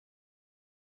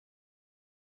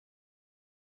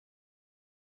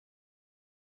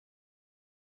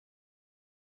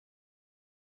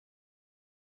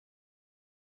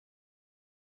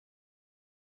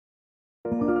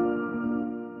All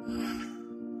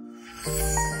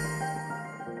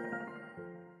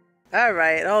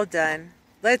right, all done.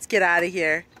 Let's get out of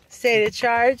here. State of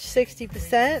charge,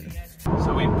 60%.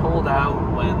 So we pulled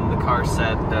out when the car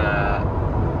said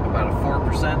about a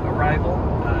 4% arrival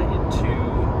into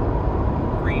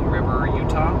Green River,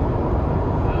 Utah.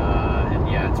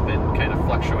 And yeah, it's been kind of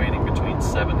fluctuating between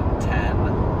 7 and 10.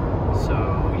 So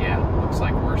yeah, looks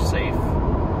like we're safe.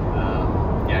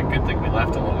 Yeah, good thing we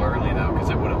left a little early though, because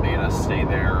it would have made us stay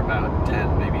there about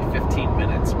 10, maybe 15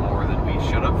 minutes more than we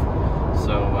should have.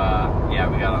 So yeah,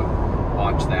 we gotta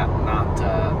watch that and not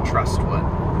trust what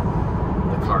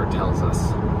the car tells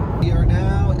us. We are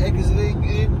now exiting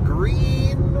in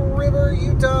Green River,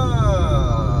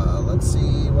 Utah. Let's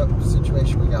see what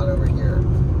situation we got over here.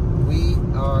 We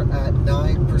are at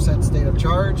 9% state of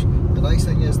charge. The nice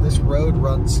thing is this road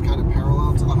runs kind of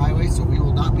parallel to the highway, so we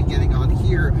will not be getting on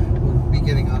here. We'll be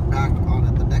getting on back on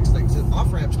at the next exit.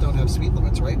 Off-ramps don't have speed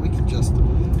limits, right? We can just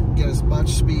get as much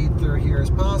speed through here as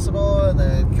possible and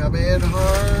then come in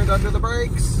hard under the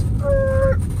brakes.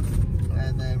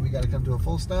 And then we got to come to a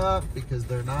full stop because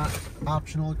they're not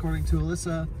optional according to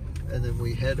Alyssa. And then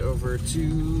we head over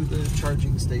to the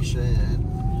charging station.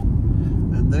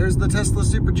 And there's the Tesla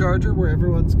Supercharger where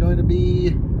everyone's going to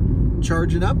be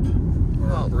charging up.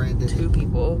 Well, Brandon, two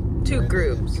people, two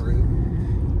groups.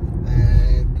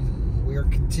 And we are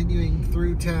continuing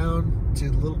through town to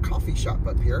the little coffee shop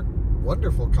up here.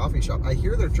 Wonderful coffee shop. I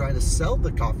hear they're trying to sell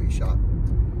the coffee shop.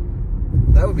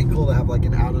 That would be cool to have like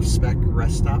an out-of-spec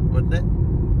rest stop, wouldn't it?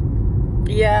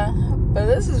 Yeah, but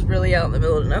this is really out in the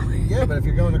middle of nowhere. Yeah, but if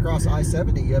you're going across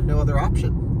I-70, you have no other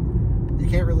option. You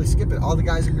can't really skip it. All the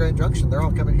guys in Grand Junction, they're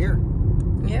all coming here.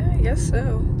 Yeah, I guess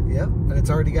so. Yep, and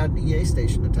it's already got an EA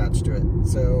station attached to it.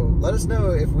 So let us know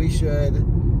if we should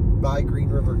buy Green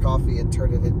River Coffee and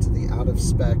turn it into the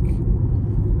out-of-spec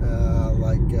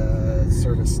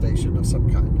service station of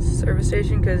some kind. Service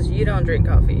station, because you don't drink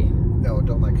coffee. No,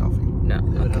 don't like coffee. No. It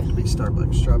would have to be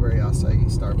Starbucks. Strawberry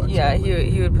acai Starbucks. Yeah,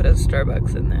 he would put a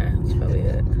Starbucks in there. That's probably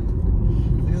it.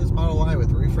 Look at this Model Y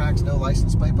with roof racks, no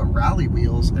license plate, but rally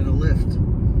wheels and a lift.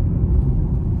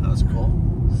 That was cool.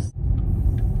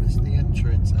 Missed the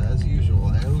entrance as usual.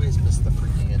 I always miss the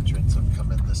freaking entrance. I'm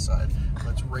coming this side.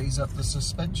 Let's raise up the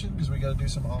suspension because we got to do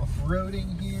some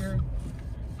off-roading here.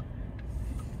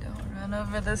 Don't run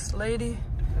over this lady.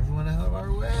 Everyone out of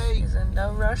our way. She's in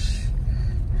no rush.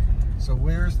 So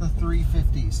where's the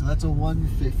 350? So that's a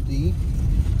 150.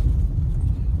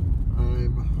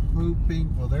 I'm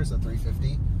hoping, well, there's a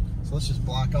 350. So let's just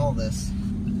block all this.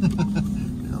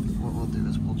 Now, what we'll do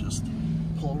is we'll just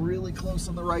pull really close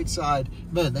on the right side.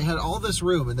 Man, they had all this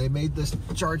room and they made this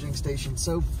charging station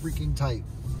so freaking tight.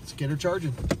 Let's get her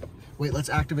charging. Wait, let's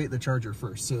activate the charger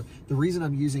first. So the reason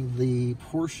I'm using the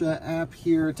Porsche app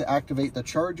here to activate the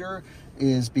charger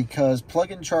is because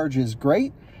plug-in charge is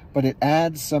great, but it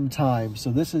adds some time.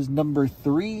 So this is number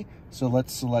 3. So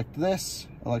let's select this,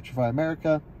 Electrify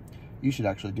America. You should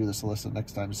actually do this, Alyssa,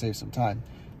 next time to save some time.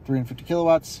 350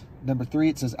 kilowatts. Number 3,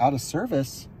 it says out of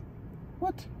service.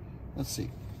 What? Let's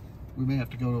see. We may have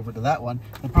to go over to that one.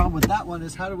 The problem with that one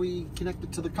is how do we connect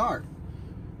it to the car?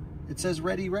 It says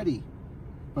ready, ready,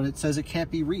 but it says it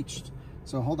can't be reached.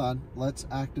 So hold on, let's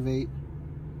activate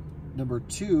number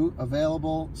 2,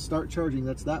 available, start charging.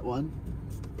 That's that one.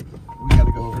 We got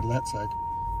to go over to that side.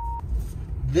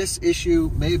 This issue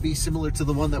may be similar to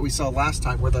the one that we saw last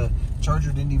time where the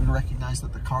charger didn't even recognize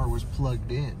that the car was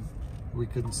plugged in. We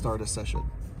couldn't start a session.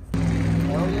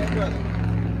 Oh yeah, brother.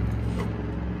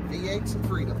 V8s and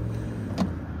freedom.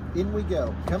 In we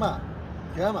go. Come on.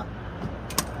 Come on.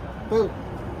 Boom.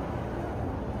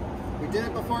 We did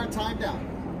it before it timed out.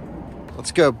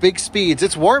 Let's go. Big speeds.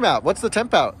 It's warm out. What's the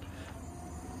temp out?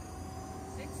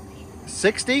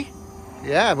 60?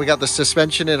 Yeah, we got the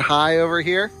suspension in high over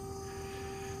here.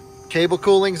 Cable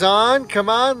cooling's on. Come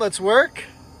on, let's work.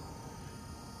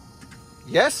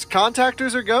 Yes,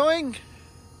 contactors are going.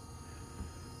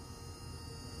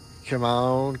 Come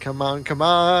on, come on, come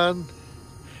on.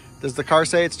 Does the car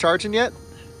say it's charging yet?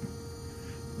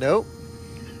 Nope.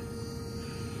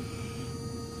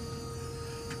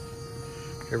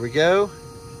 Here we go.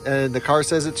 And the car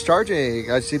says it's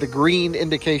charging. I see the green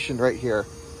indication right here.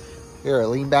 Here,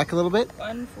 lean back a little bit.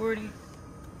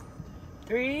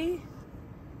 143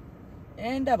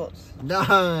 and doubles.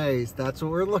 Nice. That's what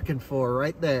we're looking for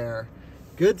right there.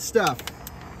 Good stuff.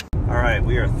 All right,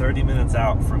 we are 30 minutes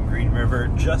out from Green River,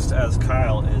 just as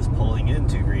Kyle is pulling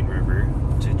into Green River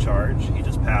to charge. He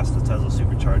just passed the Tesla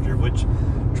Supercharger, which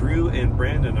Drew and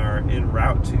Brandon are en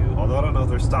route to, although I don't know if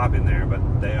they're stopping there, but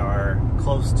they are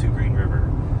close to Green River.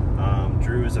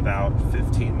 Drew is about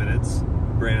 15 minutes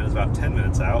Brandon is about 10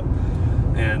 minutes out,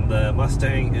 and the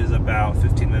Mustang is about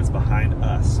 15 minutes behind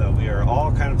us. So we are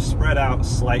all kind of spread out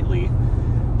slightly,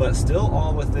 but still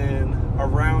all within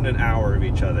around an hour of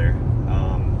each other.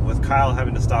 With Kyle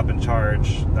having to stop and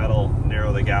charge, that'll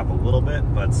narrow the gap a little bit,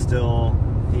 but still,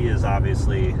 he is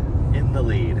obviously in the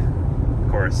lead. Of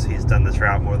course, he's done this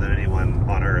route more than anyone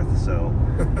on Earth, so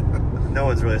no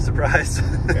one's really surprised.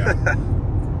 Yeah.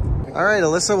 All right,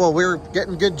 Alyssa, well, we're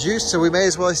getting good juice, so we may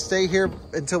as well stay here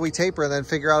until we taper and then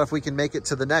figure out if we can make it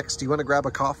to the next. Do you want to grab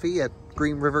a coffee at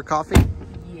Green River Coffee?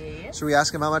 Yes. Should we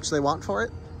ask them how much they want for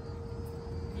it?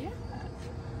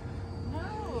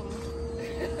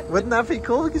 Wouldn't that be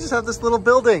cool? We could just have this little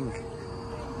building.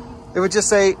 It would just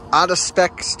say, Out of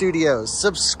Spec Studios,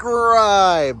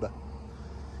 subscribe.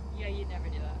 Yeah, you'd never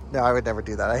do that. No, I would never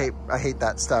do that. I hate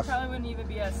that stuff. Probably wouldn't even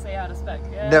be a say Out of Spec.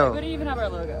 Yeah, No. It wouldn't even have our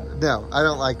logo. No, I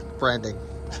don't like branding.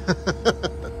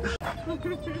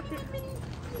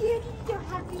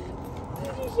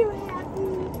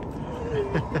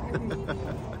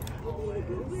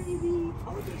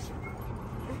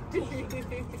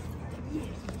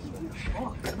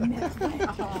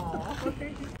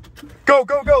 Go,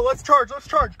 go, go. Let's charge. Let's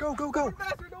charge. Go, go, go.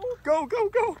 Go, go,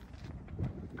 go.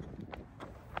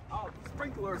 Oh, the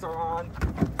sprinklers are on.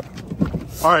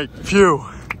 All right, phew.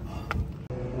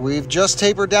 We've just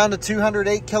tapered down to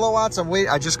 208 kilowatts.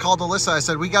 I just called Alyssa. I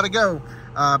said, we got to go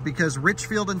because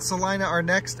Richfield and Salina are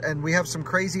next, and we have some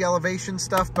crazy elevation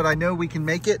stuff, but I know we can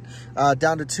make it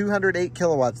down to 208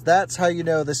 kilowatts. That's how you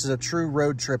know this is a true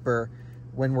road tripper,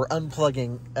 when we're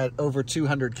unplugging at over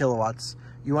 200 kilowatts.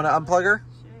 You want to unplug her?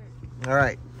 Sure. All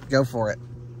right, go for it.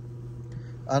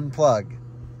 Unplug.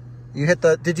 You hit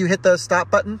the, did you hit the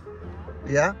stop button?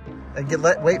 Yeah? And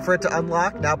wait for it to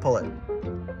unlock. Now pull it.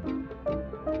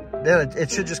 Then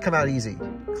it should just come out easy.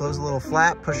 Close a little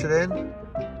flap, push it in.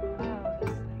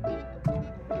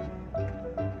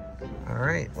 All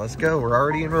right, let's go. We're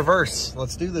already in reverse.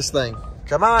 Let's do this thing.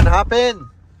 Come on, hop in.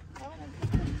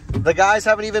 The guys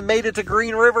haven't even made it to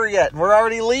Green River yet, and we're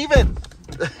already leaving.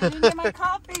 I didn't get my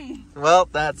coffee. Well,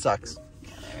 that sucks.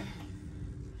 Yeah,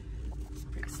 they're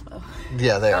pretty slow.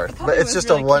 Yeah, they are. But it's just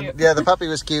really a one. Cute. Yeah, the puppy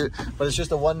was cute, but it's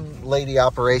just a one lady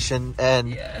operation, and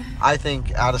yeah. I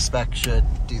think Out of Spec should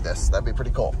do this. That'd be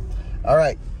pretty cool. All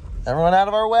right, everyone out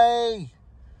of our way.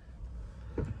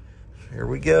 Here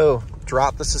we go.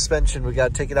 Drop the suspension. We got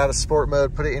to take it out of sport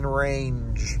mode, put it in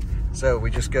range. So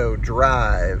we just go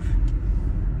drive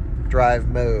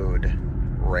mode,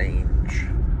 range.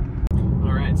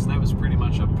 All right, so that was pretty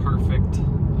much a perfect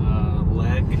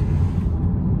leg.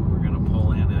 We're gonna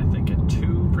pull in, I think, at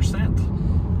 2%.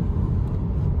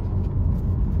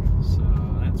 So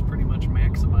that's pretty much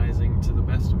maximizing to the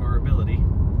best of our ability.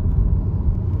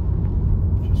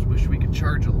 Just wish we could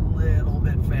charge a little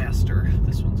bit faster.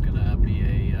 This one's gonna be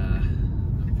a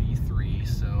V3,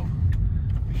 so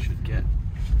we should get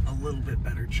a little bit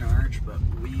better charge, but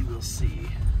we will see.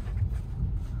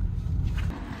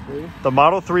 The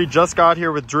Model 3 just got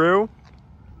here with Drew,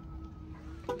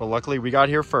 but luckily we got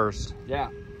here first. Yeah.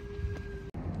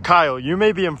 Kyle, you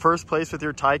may be in first place with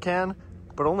your Taycan,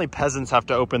 but only peasants have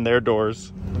to open their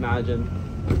doors. Imagine.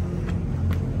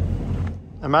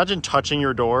 Imagine touching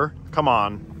your door. Come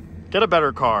on, get a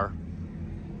better car.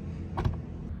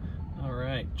 All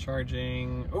right,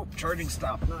 charging. Oh, charging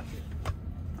stop, not here.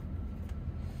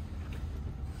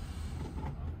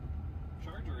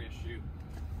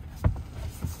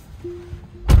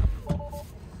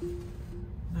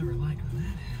 Never like when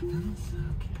that happens.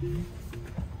 Okay.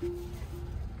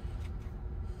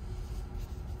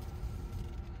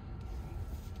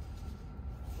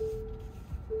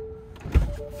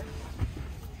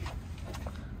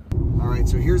 All right,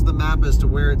 so here's the map as to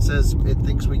where it says it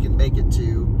thinks we can make it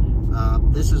to.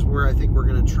 This is where I think we're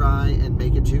going to try and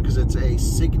make it to, because it's a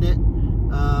Signet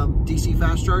DC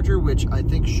fast charger, which I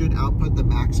think should output the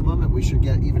maximum, and we should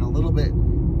get even a little bit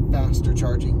faster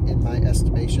charging in my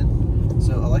estimation.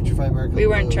 So Electrify America. We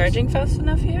weren't charging fast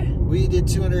enough here? We did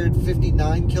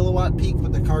 259 kilowatt peak,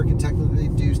 but the car can technically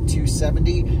do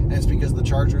 270, and it's because the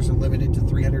chargers are limited to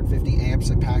 350 amps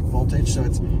at pack voltage, so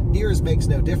it's near as makes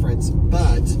no difference,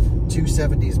 but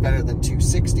 270 is better than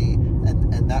 260,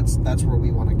 and that's where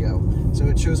we want to go. So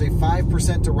it shows a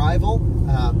 5% arrival.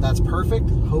 That's perfect.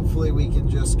 Hopefully we can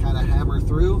just kind of hammer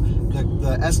through.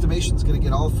 The estimation is going to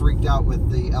get all freaked out with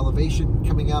the elevation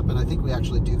coming up, and I think we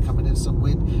actually do come into some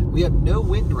wind. We have no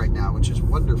wind right now, which is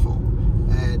wonderful,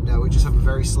 and we just have a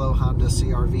very slow Honda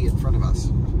CR-V in front of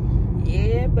us.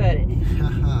 Yeah, buddy.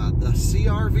 The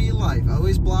CR-V life,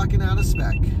 always blocking Out of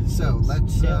Spec. So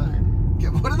let's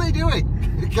what are they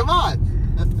doing? Come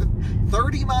on.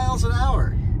 30 miles an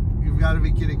hour. You've got to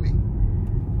be kidding me.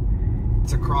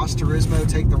 It's across Turismo,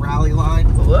 take the rally line.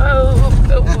 Whoa,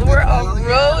 we're Hell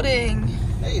yeah. off-roading.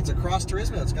 Hey, it's across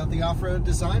Turismo. It's got the off-road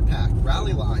design pack,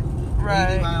 rally line.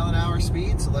 Right. 80 mile an hour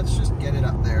speed, so let's just get it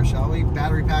up there, shall we?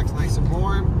 Battery pack's nice and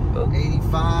warm. Oh.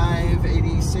 85,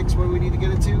 86, what do we need to get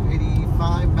it to?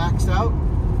 85 maxed out?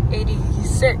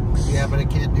 86. Yeah, but it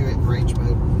can't do it in range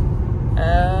mode.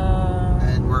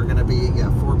 And we're gonna be,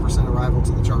 4% arrival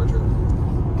to the charger.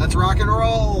 Let's rock and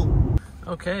roll!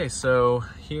 Okay, so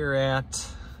here at,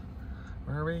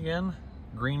 where are we again?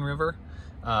 Green River.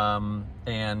 I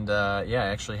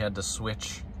actually had to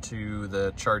switch to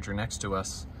the charger next to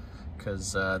us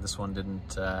because this one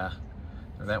didn't, or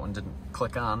that one didn't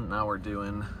click on. Now we're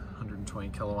doing 120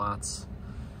 kilowatts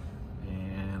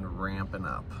and ramping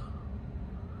up.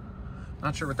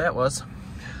 Not sure what that was,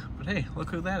 but hey, look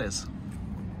who that is.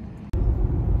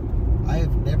 I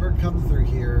have never come through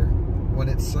here when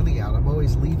it's sunny out. I'm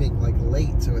always leaving like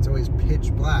late, so it's always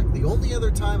pitch black. The only other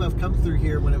time I've come through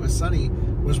here when it was sunny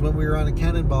was when we were on a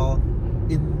cannonball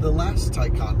in the last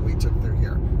Taycan we took through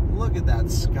here. Look at that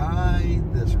sky,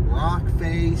 this rock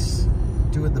face,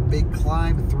 doing the big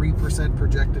climb, 3%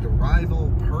 projected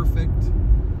arrival, perfect.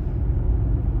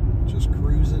 Just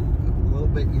cruising a little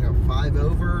bit, 5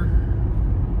 over.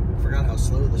 I forgot how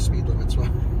slow the speed limits were.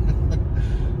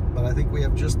 But I think we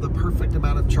have just the perfect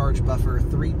amount of charge buffer,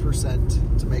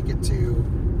 3% to make it to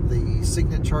the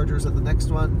Signet chargers at the next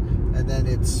one, and then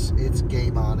it's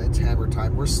game on, it's hammer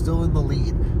time. We're still in the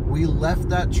lead. We left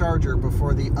that charger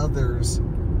before the others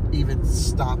even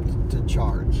stopped to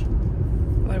charge.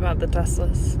 What about the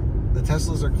Teslas? The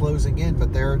Teslas are closing in,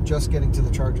 but they're just getting to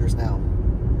the chargers now.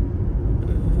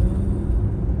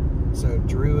 So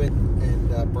Drew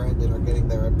and Brandon are getting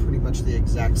there at pretty much the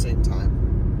exact same time.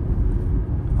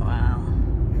 Wow.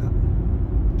 Yeah.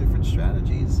 Different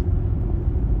strategies.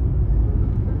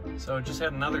 So just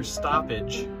had another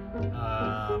stoppage.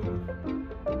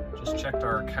 Just checked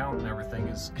our account and everything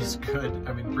is good.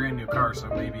 I mean, brand new car, so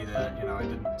maybe that, I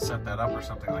didn't set that up or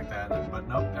something like that. But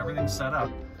nope, everything's set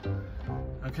up.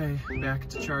 Okay, back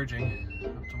to charging.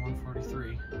 Up to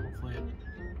 143. Hopefully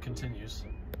it continues.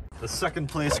 The second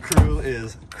place crew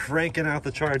is cranking out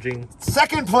the charging.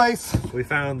 Second place! We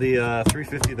found the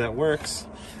 350 that works.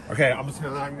 Okay, I'm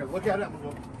gonna look at it. I'm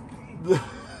gonna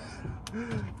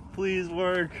go. Please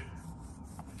work.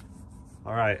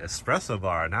 All right, espresso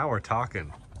bar. Now we're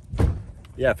talking.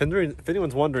 Yeah, if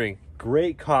anyone's wondering,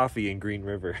 great coffee in Green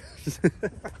River.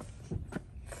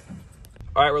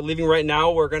 All right, we're leaving right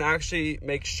now. We're gonna actually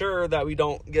make sure that we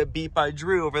don't get beat by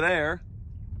Drew over there.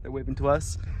 They're waving to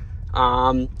us.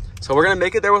 So we're gonna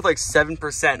make it there with like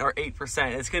 7% or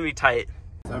 8%. It's gonna be tight.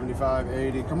 75,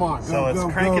 80, come on, go, So it's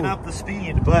cranking up the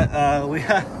speed, but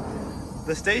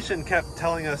the station kept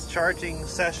telling us charging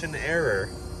session error,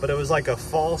 but it was like a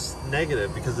false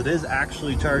negative because it is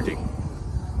actually charging.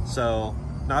 So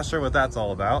not sure what that's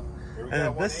all about.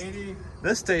 And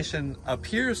this station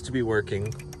appears to be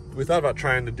working. We thought about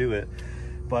trying to do it,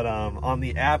 but on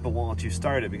the app it won't let you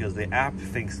start it because the app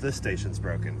thinks this station's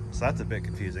broken. So that's a bit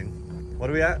confusing. What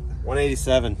are we at?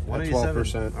 187,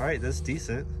 187. 12%. All right, that's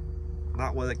decent.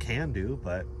 Not what it can do,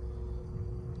 but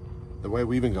The way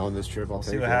we've been going this trip, we'll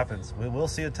see what happens. We will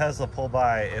see a Tesla pull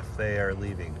by if they are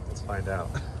leaving. Let's find out.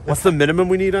 What's the minimum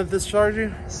we need on this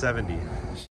charger? 70.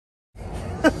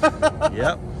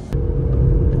 Yep.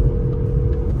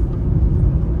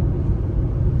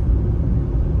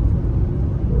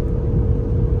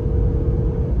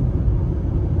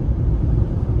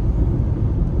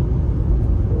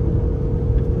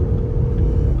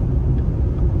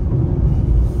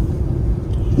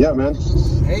 Yeah, man.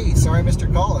 Hey, sorry I missed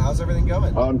your call. How's everything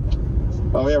going?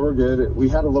 Oh yeah, we're good. We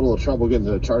had a little trouble getting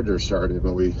the charger started,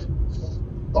 but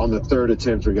on the third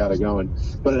attempt we got it going.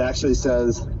 But it actually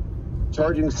says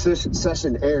charging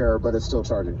session error, but it's still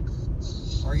charging.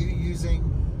 Are you using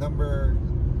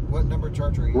what number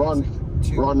charger are you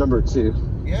using? We're on number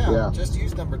 2. Yeah, just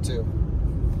use number 2.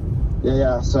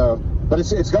 Yeah. So, but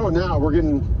it's going now. We're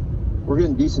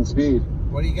getting decent speed.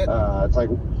 What do you get? It's like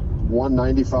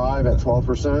 195 at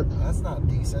 12%. That's not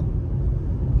decent.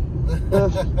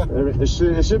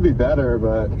 It should be better,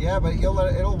 but yeah, but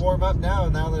it'll warm up now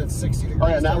that it's 60 degrees. Oh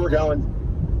yeah, now we're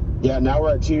going. Yeah, now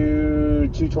we're at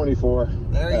 224.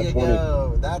 There you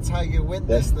go. That's how you win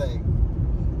this thing.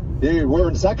 Dude, we're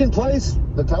in second place.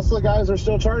 The Tesla guys are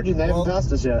still charging. They haven't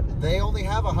passed us yet. They only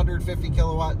have a 150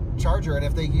 kilowatt charger, and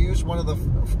if they use one of the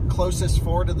closest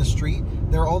 4 to the street,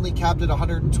 they're only capped at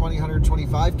 120,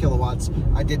 125 kilowatts.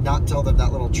 I did not tell them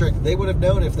that little trick. They would have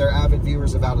known if they're avid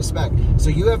viewers of Out of Spec. So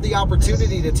you have the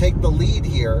opportunity to take the lead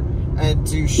here and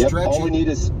to stretch. Yep, all we need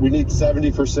is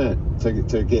 70%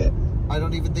 to get. I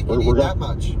don't even think you need that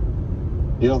much.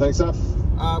 You don't think so?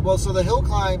 Well, so the hill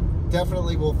climb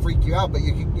definitely will freak you out, but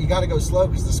you got to go slow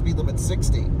because the speed limit's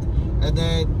 60. And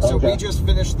then, so we just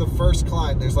finished the first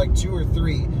climb. There's like 2 or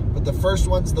 3, but the first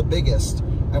one's the biggest.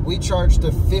 And we charged to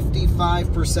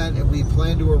 55%, and we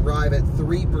plan to arrive at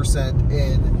 3%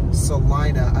 in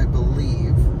Salina, I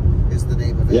believe, is the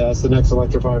name of it. Yeah, it's the next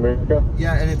Electrify America.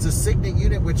 Yeah, and it's a Signet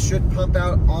unit, which should pump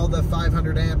out all the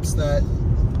 500 amps that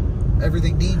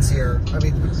everything needs here. I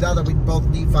mean, now that we both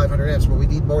need 500 amps, but we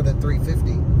need more than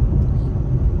 350.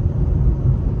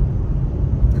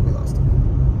 And we lost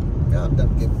him. Yeah, I'm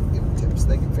done giving tips.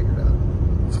 They can figure it out.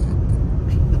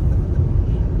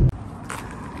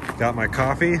 Got my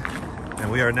coffee,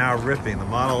 and we are now ripping. The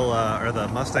the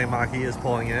Mustang Mach-E is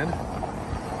pulling in.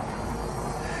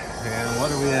 And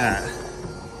what are we at?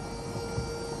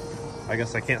 I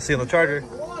guess I can't see on the charger.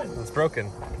 It's broken.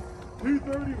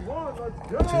 231, let's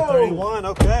go! 231,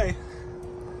 okay.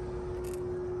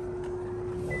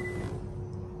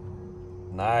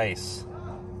 Nice.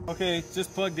 Okay,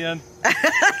 just plugged in.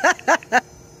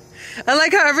 I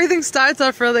like how everything starts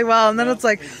off really well, and then it's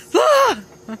like, ah!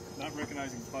 Not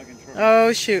recognizing plug and charge.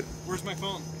 Oh shoot. Where's my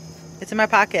phone? It's in my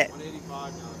pocket.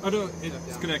 185 now. Oh no,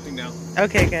 it's connecting now.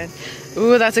 Okay, good.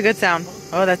 Ooh, that's a good sound.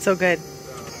 Oh, that's so good.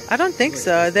 I don't think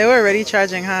so. They were already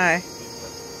charging high.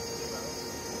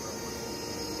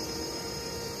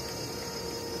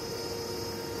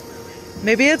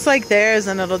 Maybe it's like theirs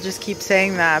and it'll just keep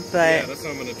saying that, but... Yeah, that's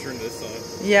how I'm going to turn this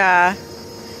on. Yeah.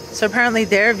 So apparently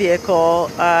their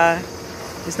vehicle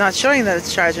is not showing that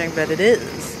it's charging, but it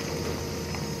is.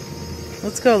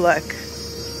 Let's go look.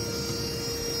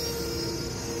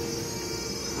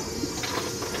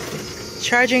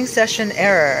 Charging session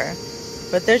error.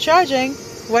 But they're charging.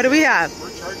 What do we have? We're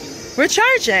charging. We're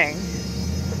charging.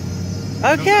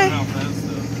 Okay.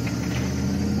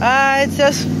 It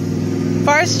says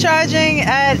fast charging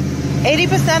at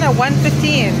 80% at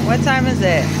 1:15. What time is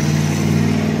it?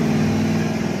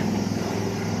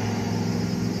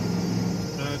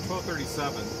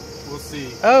 12:37. We'll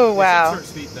see. Oh wow. Start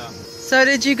speeding up. So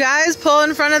did you guys pull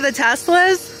in front of the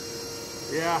Teslas?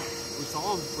 Yeah, we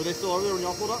saw them. Were they still over there when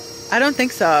y'all pulled up? I don't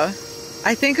think so.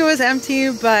 I think it was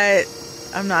empty, but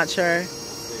I'm not sure. Let's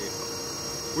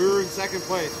see. We were in second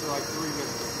place for like 3 minutes.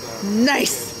 So.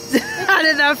 Nice. How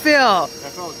did that feel?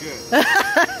 That felt good.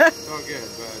 Felt good,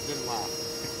 but it didn't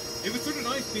last. It was sort of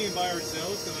nice being by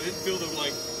ourselves because I didn't feel them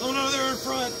like, oh no, they're in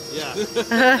front.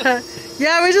 Yeah.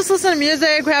 Yeah, we just listen to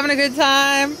music. We're having a good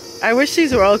time. I wish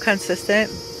these were all consistent.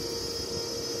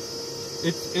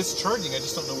 It's charging. I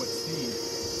just don't know what speed.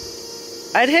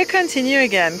 I'd hit continue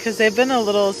again because they've been a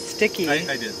little sticky.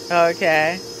 I did.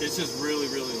 Okay. It's just really,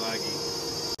 really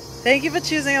laggy. Thank you for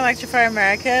choosing Electrify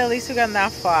America. At least we got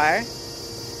that far.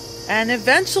 And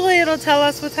eventually it'll tell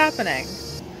us what's happening.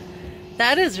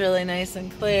 That is really nice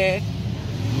and clear.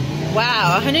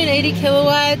 Wow, 180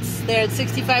 kilowatts. They're at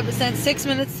 65%, 6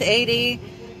 minutes to 80.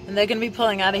 And they're going to be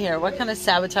pulling out of here. What kind of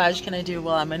sabotage can I do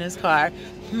while I'm in his car?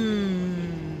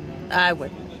 I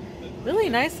wouldn't. Really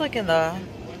nice looking though.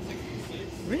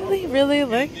 Really, really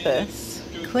like this.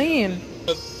 Clean.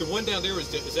 The one down there is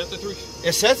that the 3?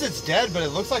 It says it's dead, but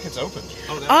it looks like it's open.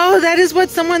 Oh, that is what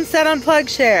someone said on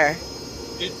PlugShare.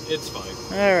 It's fine.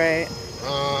 All right.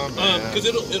 Because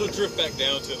it'll drift back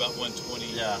down to about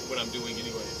 120. Yeah. What I'm doing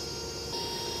anyways.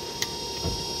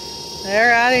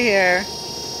 They're out of here.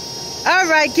 All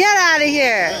right, get out of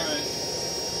here. All right.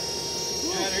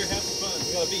 Get out of here, have some fun.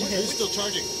 We gotta be. We're still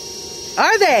charging.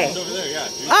 Are they? It's over there, yeah.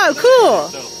 Oh, cool.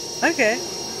 Okay.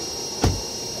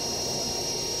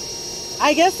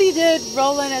 I guess he did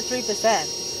roll in at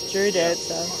 3%. Drew did,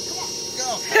 so.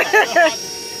 Go.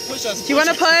 Push us. Do you want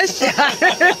to push?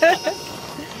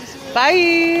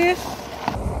 Bye.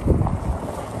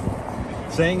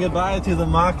 Saying goodbye to the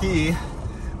Mach-E.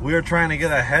 We are trying to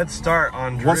get a head start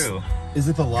on Drew. Is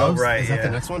it the Loves? Go right, is that the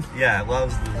next one? Yeah,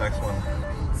 Loves the next one.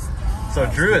 So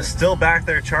Drew is still back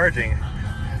there charging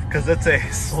because it's a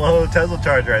slow Tesla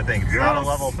charger, I think. It's not a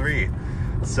level 3.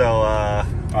 So, all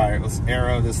right, let's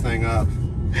arrow this thing up.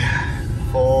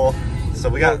 Full. So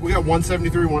we got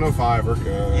 173, 105. We're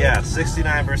good. Yeah,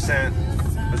 69%.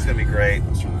 It's gonna be great.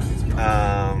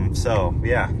 So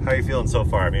yeah, how are you feeling so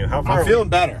far? I mean, how far? I'm feeling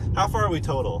better. How far are we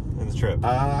total in the trip?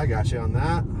 I got you on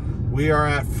that. We are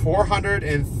at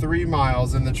 403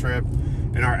 miles in the trip,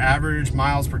 and our average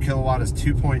miles per kilowatt is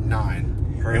 2.9.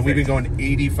 And we've been going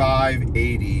 85,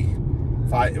 80,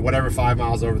 whatever 5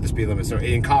 miles over the speed limit. So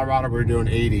in Colorado, we were doing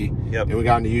 80. Yep. And we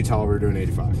got into Utah, we were doing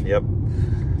 85. Yep.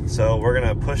 So we're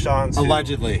gonna push on to...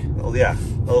 Allegedly. Yeah.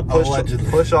 We'll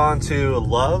push on to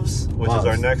Loves, which is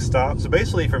our next stop. So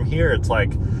basically from here, it's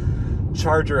like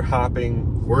charger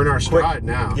hopping We're in our stride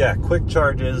now. Yeah, quick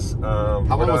charges. How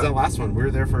long was that last one? We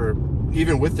were there for,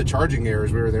 even with the charging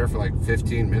errors, we were there for like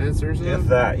 15 minutes or so. If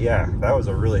that, yeah. That was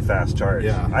a really fast charge.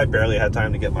 Yeah. I barely had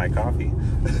time to get my coffee.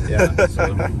 Yeah,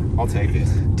 so I'll take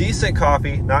it. Decent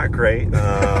coffee, not great.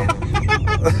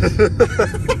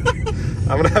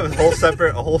 I'm gonna have a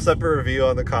whole separate review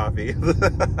on the coffee.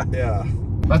 Yeah.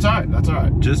 That's all right. That's all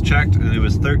right. Just checked, and it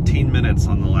was 13 minutes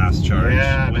on the last charge,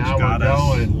 which got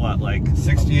us what, like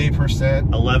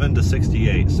 68%, 11 to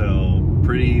 68. So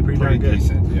pretty darn good.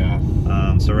 Decent, yeah.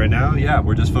 So right now, yeah,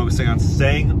 we're just focusing on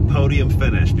staying podium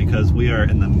finish because we are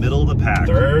in the middle of the pack.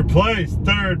 Third place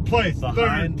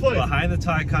behind the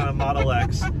Taycan and Model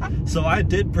X. So I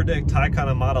did predict Taycan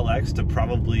and Model X to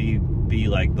probably be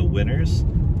like the winners,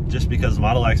 just because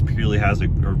Model X purely has a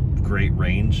great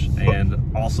range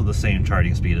and also the same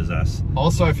charging speed as us.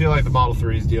 Also, I feel like the Model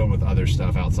 3 is dealing with other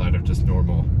stuff outside of just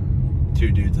normal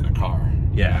two dudes in a car.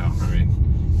 Yeah. You know? I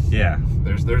mean, yeah.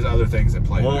 There's other things at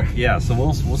play there. Yeah, so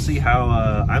we'll see how,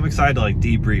 I'm excited to like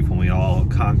debrief when we all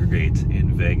congregate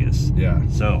in Vegas. Yeah.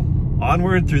 So,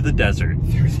 onward through the desert.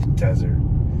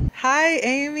 Hi,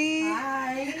 Amy.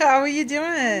 Hi. How are you doing?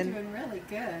 I'm doing really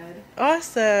good.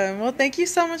 Awesome. Well, thank you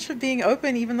so much for being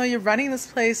open, even though you're running this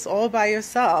place all by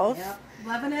yourself. Yep.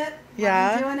 Loving it. Yeah.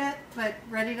 Loving doing it, but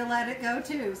ready to let it go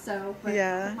too. So, but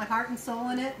yeah. my heart and soul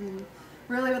in it, and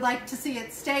really would like to see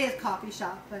it stay a coffee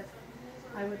shop, but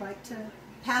I would like to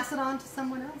pass it on to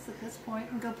someone else at this point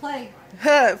and go play.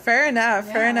 Fair enough.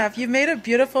 Yeah. Fair enough. You've made a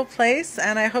beautiful place,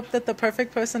 and I hope that the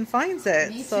perfect person finds it.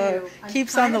 Me so too.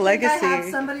 keeps on the legacy. I have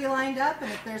somebody lined up,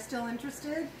 and if they're still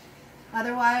interested,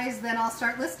 otherwise, then I'll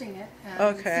start listing it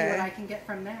and see what I can get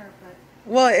from there. But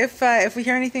well, if we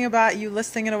hear anything about you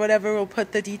listing it or whatever, we'll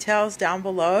put the details down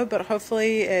below. But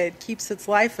hopefully, it keeps its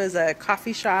life as a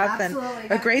coffee shop and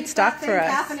a great stop for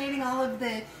us. Caffeinating all of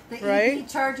the EV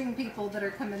charging people that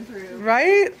are coming through.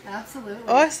 Right? Absolutely.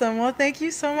 Awesome. Well, thank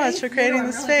you so much for creating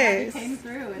the space. Came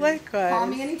through. And likewise. Call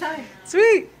me anytime.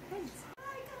 Sweet. Thanks.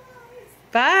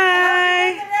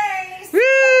 Bye. Have a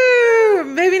Woo!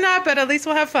 Maybe not, but at least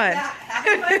we'll have fun. Yeah,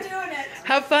 have fun doing it.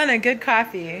 Have fun and good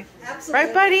coffee. Absolutely.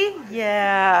 Right, buddy?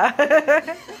 Yeah.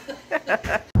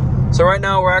 So right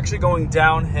now we're actually going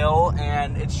downhill,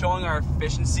 and it's showing our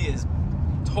efficiency is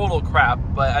total crap,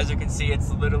 but as you can see, it's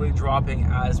literally dropping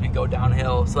as we go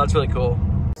downhill, so that's really cool.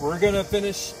 We're gonna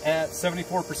finish at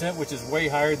 74%, which is way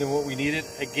higher than what we needed.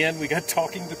 Again, we got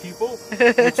talking to people,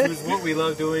 which was what we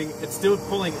love doing. It's still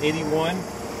pulling 81,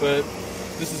 but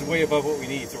this is way above what we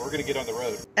need, so we're gonna get on the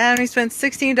road. And we spent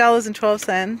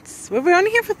 $16.12. We were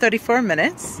only here for 34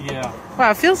 minutes. Yeah.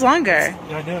 Wow, it feels longer.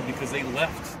 Yeah, I know, because they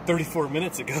left 34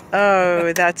 minutes ago.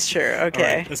 Oh, that's true.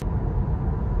 Okay. Right,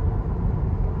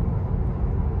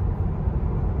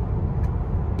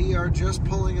 we are just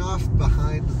pulling off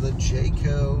behind the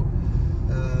Jayco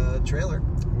trailer.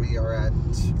 We are at,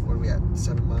 what are we at?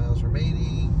 7 miles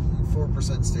remaining,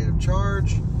 4% state of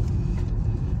charge.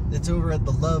 It's over at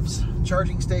the Love's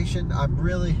charging station.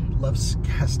 Love's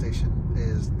gas station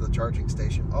is the charging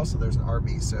station. Also, there's an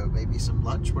Arby's, so maybe some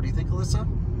lunch. What do you think, Alyssa?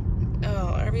 Oh,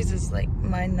 Arby's is like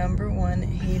my #1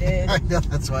 hated. I know,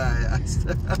 that's why I asked.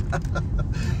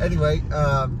 Anyway,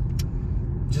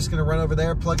 just gonna run over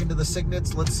there, plug into the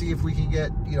Signets. Let's see if we can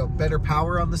get, better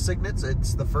power on the Signets.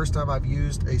 It's the first time I've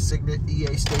used a Signet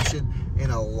EA station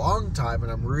in a long time,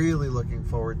 and I'm really looking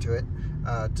forward to it,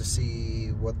 to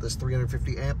see what this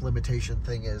 350 amp limitation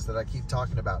thing is that I keep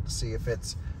talking about, to see if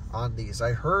it's on these.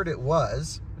 I heard it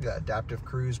was. We got adaptive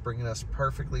cruise bringing us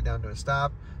perfectly down to a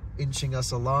stop, inching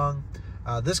us along.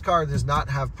 This car does not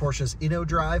have Porsche's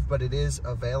InnoDrive, but it is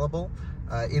available.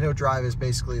 InnoDrive is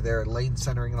basically their lane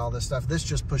centering and all this stuff. This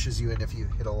just pushes you in if you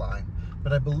hit a line.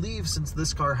 But I believe since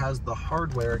this car has the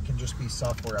hardware, it can just be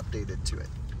software updated to it.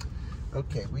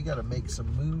 Okay, we got to make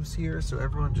some moves here, so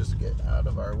everyone just get out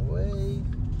of our way.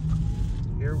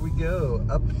 Here we go,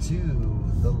 up to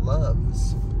the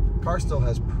Loves. Car still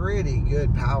has pretty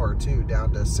good power too,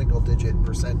 down to single-digit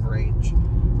 % range.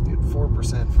 You had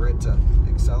 4% for it to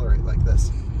accelerate like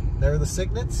this. There are the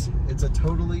Signets. It's a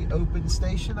totally open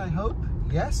station, I hope.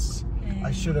 Yes.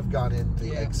 I should have gone in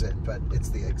the exit, but it's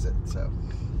the exit, so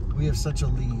we have such a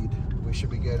lead. We should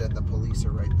be good, and the police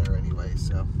are right there anyway,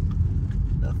 so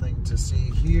nothing to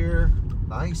see here.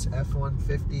 Nice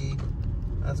F-150.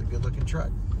 That's a good looking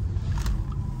truck.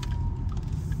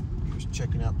 Just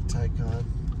checking out the Taycan.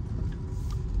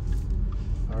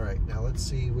 All right, now let's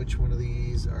see which one of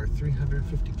these are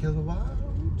 350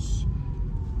 kilowatts.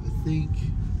 I think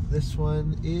this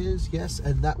one is, yes,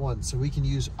 and that one. So we can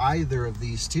use either of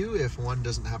these two if one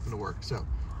doesn't happen to work. So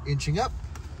inching up.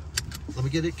 Let me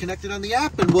get it connected on the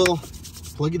app and we'll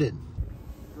plug it in.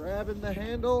 Grabbing the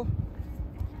handle.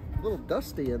 A little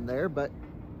dusty in there, but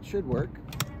should work.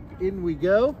 In we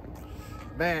go.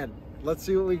 Man, let's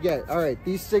see what we get. All right,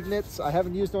 these signets, I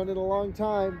haven't used one in a long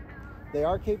time. They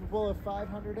are capable of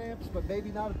 500 amps, but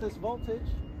maybe not at this voltage.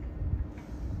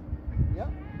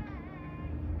 Yep.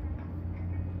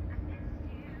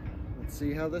 Let's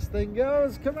see how this thing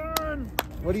goes. Come on.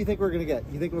 What do you think we're gonna get?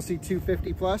 You think we'll see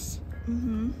 250 plus?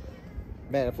 Mm-hmm.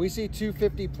 Man, if we see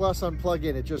 250 plus on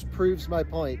plug-in, it just proves my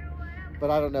point.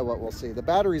 But I don't know what we'll see. The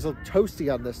batteries look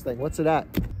toasty on this thing. What's it at?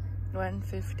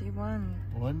 151.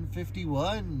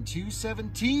 151,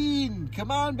 217.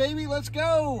 Come on, baby, let's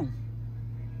go.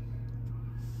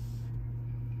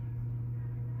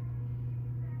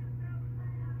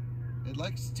 It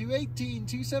likes 218,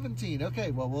 217.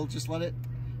 Okay, well, we'll just let it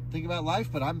think about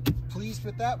life, but I'm pleased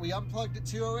with that. We unplugged at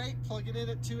 208, plug it in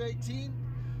at 218,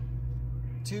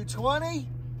 220,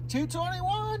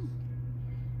 221.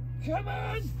 Come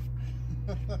on.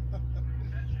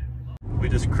 We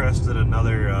just crested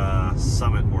another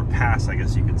summit, or pass, I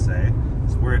guess you could say.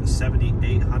 So we're at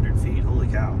 7,800 feet. Holy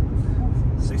cow.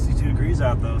 62 degrees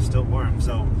out though, still warm.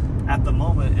 So at the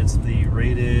moment, it's the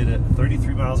rated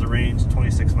 33 miles of range,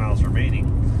 26 miles remaining.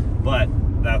 But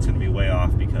that's going to be way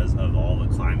off because of all the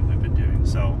climbing we've been doing.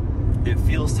 So it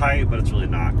feels tight, but it's really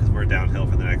not, because we're downhill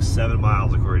for the next 7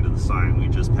 miles according to the sign we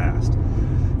just passed.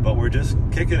 But we're just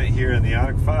kicking it here in the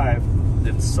IONIQ 5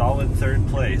 in solid third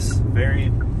place.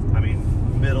 Very, I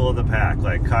mean, middle of the pack.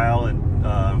 Like Kyle and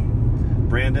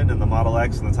Brandon and the Model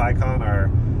X and the Taycan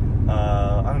are,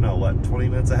 I don't know, what, 20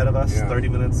 minutes ahead of us? Yeah. 30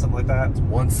 minutes, something like that?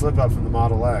 One slip up from the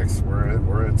Model X.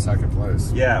 We're in second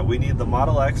place. Yeah, we need the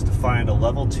Model X to find a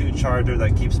level 2 charger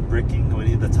that keeps bricking. We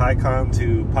need the Taycan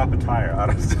to pop a tire. I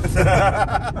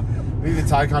don't We need the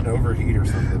Taycan to overheat or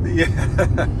something. Yeah.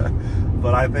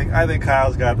 But I think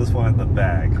Kyle's got this one in the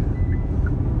bag.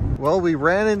 Well, we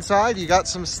ran inside. You got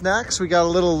some snacks. We got a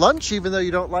little lunch, even though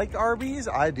you don't like Arby's.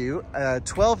 I do.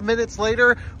 12 minutes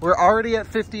later, we're already at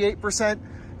 58%.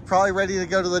 Probably ready to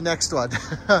go to the next one.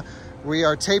 We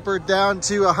are tapered down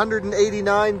to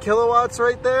 189 kilowatts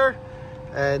right there.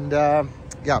 And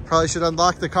yeah, probably should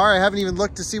unlock the car. I haven't even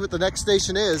looked to see what the next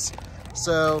station is.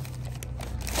 So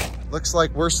looks like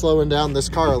we're slowing down this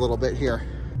car a little bit here.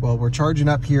 Well, we're charging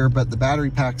up here, but the battery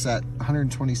pack's at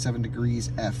 127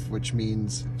 degrees F, which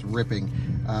means it's ripping.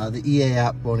 The EA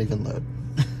app won't even load.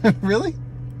 Really?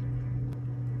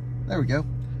 There we go.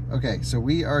 Okay, so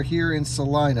we are here in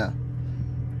Salina.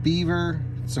 Beaver,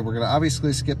 so we're gonna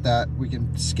obviously skip that. We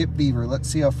can skip Beaver. Let's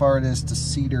see how far it is to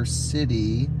Cedar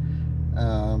City.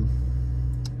 The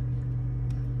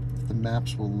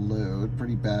maps will load.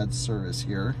 Pretty bad service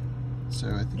here.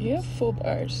 So I think you have full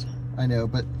bars. I know,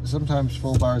 but sometimes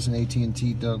full bars and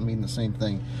AT&T don't mean the same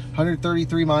thing.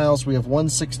 133 miles, we have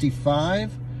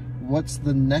 165. What's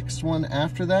the next one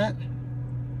after that?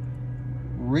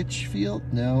 Richfield?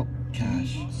 No,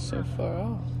 gosh. So far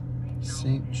off.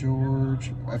 St.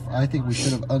 George. I think we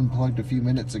should have unplugged a few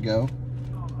minutes ago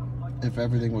if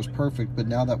everything was perfect, but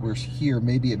now that we're here,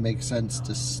 maybe it makes sense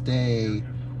to stay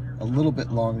a little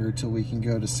bit longer till we can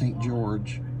go to St.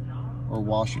 George or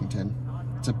Washington.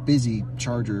 It's a busy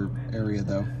charger area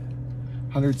though.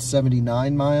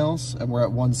 179 miles and we're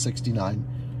at 169.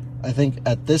 I think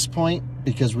at this point,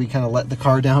 because we kind of let the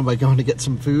car down by going to get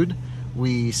some food,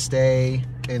 we stay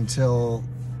until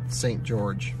St.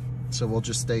 George. So we'll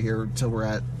just stay here until we're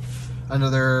at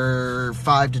another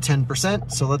 5 to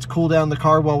 10%. So let's cool down the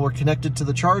car while we're connected to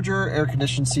the charger. Air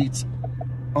conditioned seats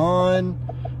on.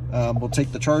 We'll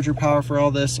take the charger power for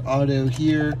all this. Auto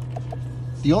here.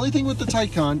 The only thing with the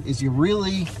Taycan is you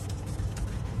really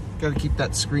got to keep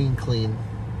that screen clean.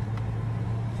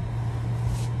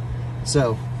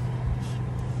 So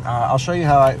I'll show you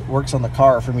how it works on the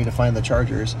car for me to find the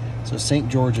chargers. So St.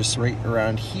 George is right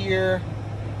around here.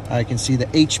 I can see the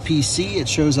HPC. It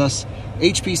shows us,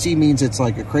 HPC means it's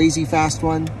like a crazy fast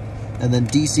one, and then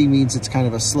DC means it's kind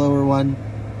of a slower one.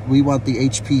 We want the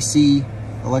HPC,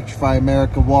 Electrify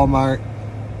America, Walmart.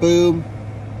 Boom,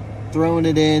 throwing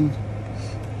it in.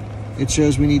 It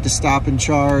shows we need to stop and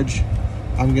charge.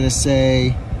 I'm gonna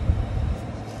say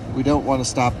we don't want to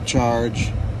stop and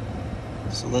charge.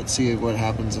 So let's see what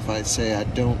happens if I say I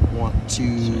don't want to.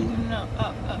 No,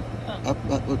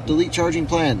 up, delete charging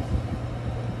plan.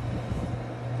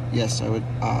 Yes, I would.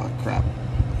 Ah, crap.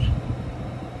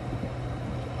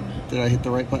 Did I hit the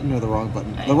right button or the wrong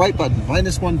button? The right button,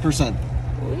 minus 1%.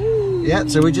 Ooh. Yeah,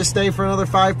 so we just stay for another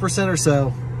 5% or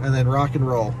so and then rock and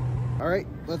roll. All right,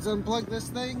 let's unplug this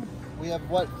thing. We have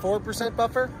what, 4%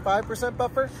 buffer? 5%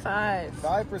 buffer?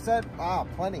 5%? Ah,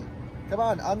 plenty. Come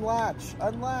on, unlatch,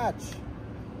 unlatch,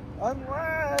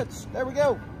 unlatch. There we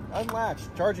go.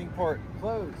 unlatched. Charging port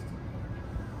closed.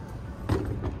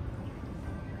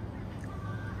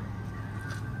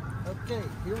 Okay,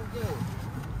 here we go.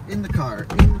 In the car,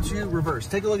 into reverse.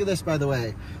 Take a look at this, by the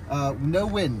way. No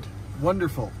wind.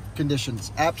 Wonderful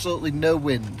conditions. Absolutely no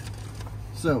wind.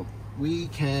 So we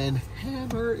can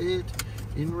hammer it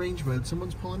in range mode.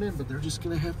 Someone's pulling in, but they're just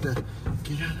gonna have to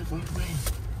get out of our way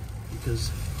because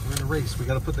we're in a race. We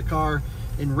got to put the car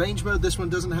in range mode. This one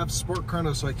doesn't have sport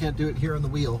chrono, so I can't do it here on the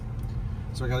wheel.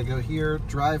 So I got to go here,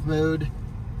 drive mode.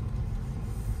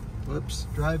 Whoops,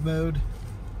 drive mode,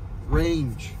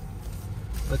 range.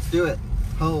 Let's do it.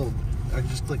 Home. I can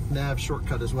just click nav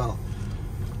shortcut as well.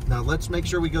 Now let's make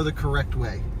sure we go the correct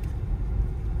way.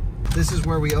 This is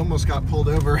where we almost got pulled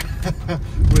over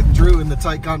with Drew in the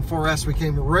Taycan 4S. We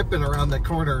came ripping around the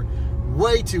corner,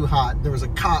 way too hot. There was a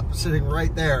cop sitting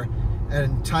right there,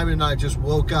 and Timon and I just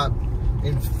woke up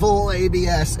in full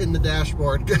ABS in the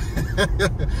dashboard.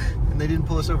 And they didn't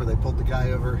pull us over. They pulled the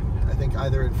guy over, I think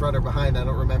either in front or behind, I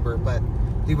don't remember, but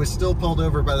he was still pulled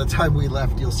over by the time we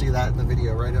left. You'll see that in the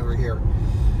video right over here.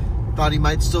 Thought he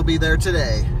might still be there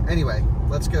today. Anyway,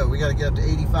 let's go. We got to get up to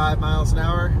 85 miles an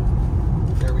hour.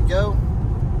 There we go.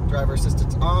 Driver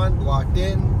assistance on, locked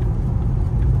in,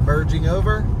 merging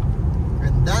over.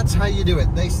 And that's how you do it.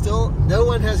 No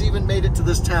one has even made it to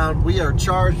this town. We are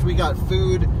charged, we got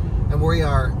food, and we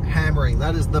are hammering.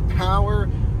 That is the power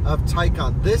of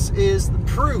Taycan. This is the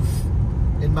proof,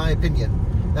 in my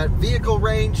opinion, that vehicle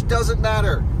range doesn't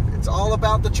matter. It's all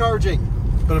about the charging.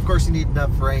 But of course you need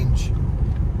enough range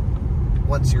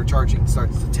once your charging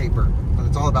starts to taper. But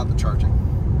it's all about the charging.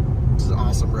 This is an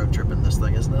awesome road trip in this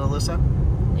thing, isn't it, Alyssa?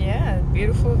 Yeah,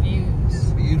 beautiful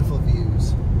views. Beautiful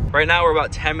views. Right now we're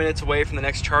about 10 minutes away from the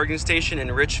next charging station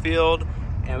in Richfield,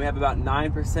 and we have about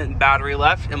 9% battery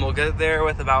left, and we'll get there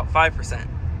with about 5%.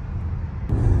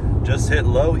 Just hit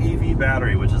low EV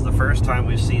battery, which is the first time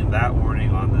we've seen that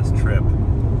warning on this trip,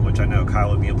 which I know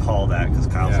Kyle would be appalled at, because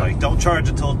Kyle's like, don't charge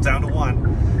until it's down to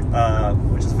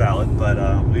 1, which is valid,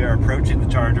 but we are approaching the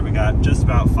charger. We got just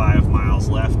about 5 miles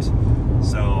left,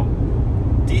 so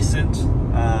decent.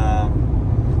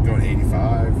 Going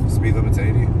 85, speed limit's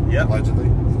 80, yep.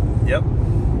 Allegedly. Yep,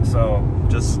 so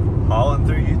just hauling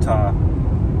through Utah.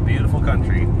 Beautiful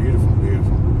country. Beautiful,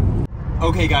 beautiful.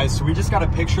 Okay guys, so we just got a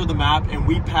picture of the map and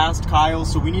we passed Kyle,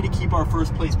 so we need to keep our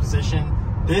first place position.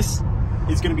 This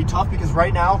is gonna be tough because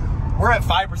right now we're at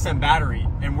 5% battery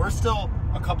and we're still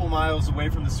a couple miles away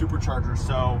from the supercharger,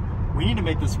 so we need to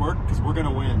make this work because we're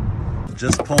gonna win.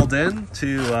 Just pulled in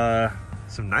to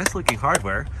some nice looking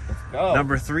hardware. Go.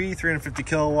 Number 3, 350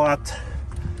 kilowatt.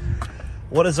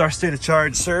 What is our state of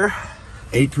charge, sir?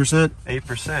 8%.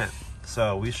 8%.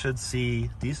 So we should see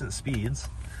decent speeds.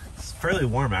 It's fairly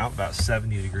warm out, about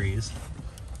 70 degrees,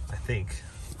 I think.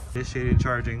 Initiating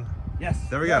charging. Yes.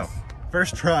 There we go.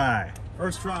 First try.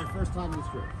 First try, first time this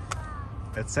trip.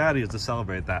 It's sad to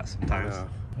celebrate that sometimes.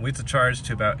 We have to charge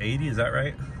to about 80, is that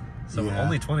right? So yeah.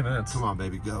 Only 20 minutes. Come on,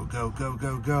 baby, go, go, go,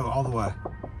 go, go, all the way.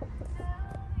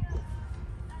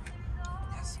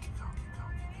 Yes, keep going, keep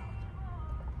going, keep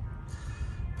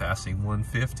going. Passing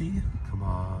 150. Come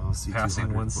on, let's see.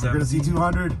 Passing 170. We're 170. gonna see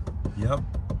 200. Yep.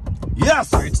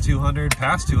 Yes! It's 200,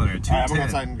 past 200, 210. All right, I'm gonna go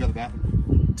outside and go to the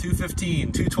bathroom.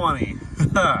 215, 220.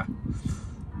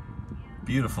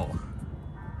 Beautiful.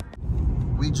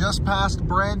 We just passed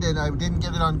Brandon. I didn't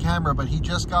get it on camera, but he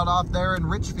just got off there in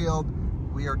Richfield.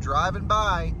 We are driving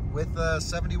by with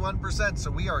 71%,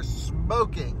 so we are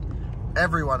smoking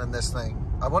everyone in this thing.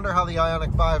 I wonder how the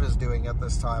IONIQ 5 is doing at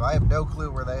this time. I have no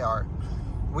clue where they are.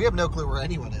 We have no clue where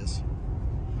anyone is.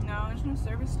 No, there's no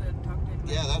service to talk to.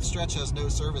 Yeah, that stretch has no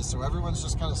service, so everyone's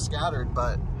just kind of scattered,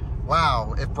 but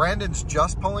wow, if Brandon's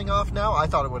just pulling off now, I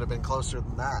thought it would have been closer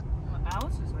than that. Well,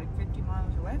 Alice is like 50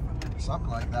 miles away from it. Something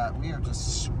like that. We are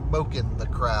just smoking the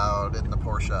crowd in the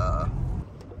Porsche.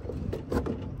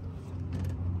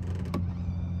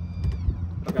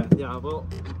 Okay, yeah, we'll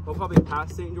probably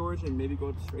pass St. George and maybe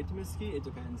go straight to Mesquite. It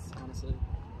depends, honestly.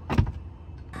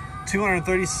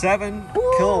 237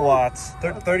 kilowatts,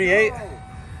 38.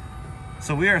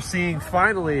 So we are seeing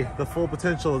finally the full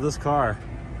potential of this car.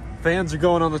 Fans are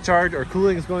going on the charger, or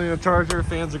cooling is going on the charger,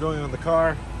 fans are going on the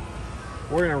car.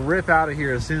 We're gonna rip out of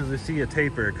here as soon as we see a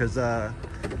taper, because a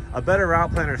better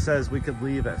route planner says we could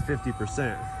leave at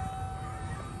 50%.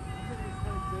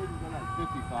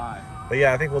 But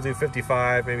yeah, I think we'll do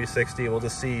 55, maybe 60. We'll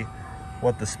just see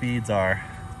what the speeds are.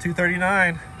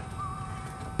 239.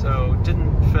 So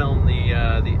didn't film the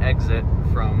exit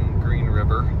from Green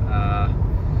River.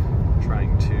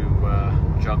 Trying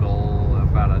to juggle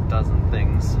about a dozen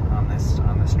things on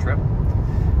this trip,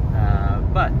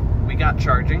 but we got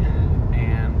charging,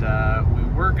 and we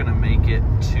we're gonna make it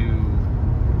to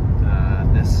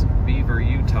this Beaver,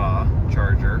 Utah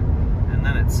charger, and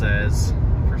then it says,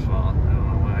 first of all, I don't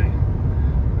know why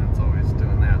that's always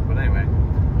doing that, but anyway,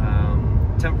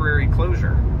 temporary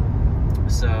closure.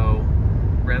 So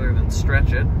rather than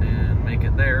stretch it and make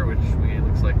it there, which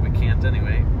looks like we can't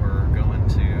anyway, we're going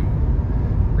to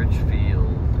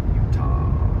Richfield, Utah.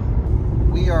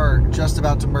 We are just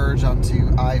about to merge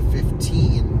onto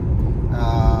I-15.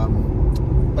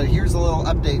 But here's a little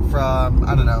update from,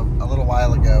 I don't know, a little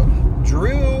while ago.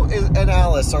 Drew and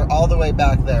Alice are all the way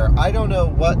back there. I don't know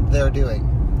what they're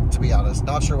doing, to be honest.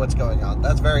 Not sure what's going on.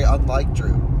 That's very unlike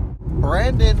Drew.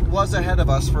 Brandon was ahead of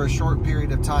us for a short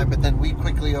period of time, but then we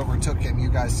quickly overtook him. You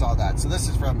guys saw that. So this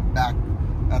is from back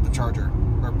at the charger,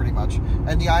 or pretty much.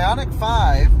 And the IONIQ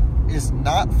 5 is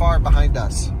not far behind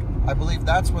us. I believe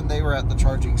that's when they were at the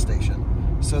charging station.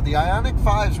 So the IONIQ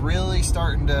 5's really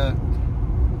starting to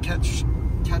catch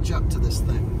up to this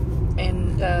thing.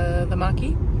 And the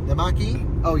Mach-E? The Mach-E?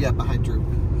 Oh yeah, behind Drew.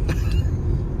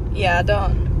 Yeah,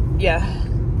 yeah.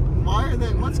 What are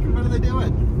they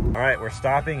doing? All right, we're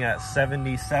stopping at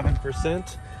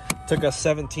 77%. Took us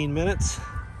 17 minutes,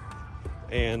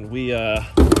 and we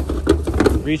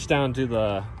reached down to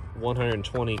the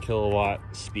 120 kilowatt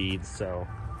speed. So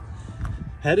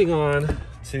heading on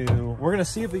to, we're gonna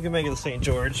see if we can make it to St.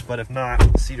 George, but if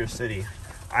not, Cedar City.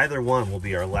 Either one will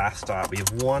be our last stop. We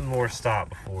have one more stop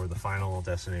before the final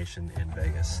destination in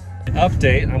Vegas.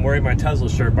 Update, I'm wearing my Tesla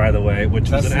shirt, by the way, which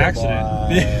was an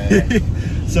accident.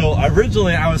 So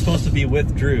originally I was supposed to be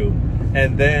with Drew,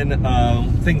 and then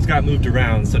things got moved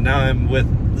around. So now I'm with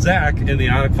Zach in the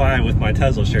IONIQ 5 with my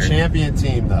Tesla shirt. Champion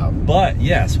team, though. But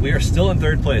yes, we are still in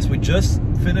third place. We just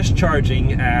finished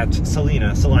charging at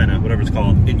Salina, whatever it's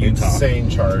called, in Utah. Insane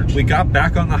charge. We got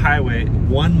back on the highway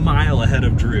 1 mile ahead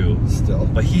of Drew. Still.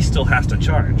 But he still has to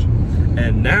charge.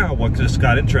 And now what just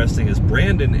got interesting is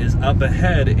Brandon is up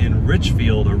ahead in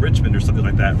Richfield or Richmond or something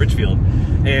like that, Richfield.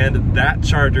 And that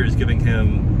charger is giving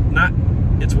him,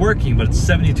 it's working, but it's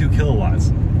 72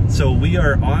 kilowatts. So we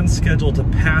are on schedule to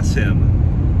pass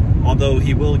him, although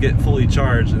he will get fully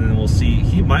charged, and then we'll see.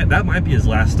 That might be his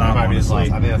last stop,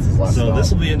 honestly. I think that's his last stop. So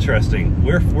this will be interesting.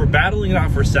 We're battling it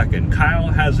out for second. Kyle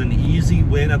has an easy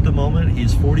win at the moment.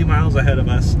 He's 40 miles ahead of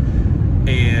us,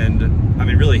 and I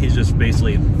mean, really, he's just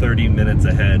basically 30 minutes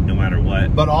ahead, no matter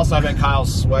what. But also, I bet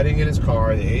Kyle's sweating in his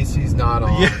car. The AC's not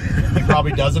on. Yeah. He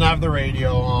probably doesn't have the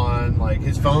radio on. Like,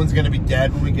 his phone's going to be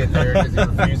dead when we get there because he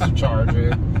refuses to charge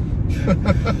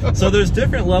it. So there's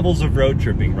different levels of road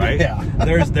tripping, right? Yeah.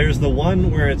 There's the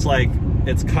one where it's like,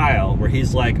 it's Kyle, where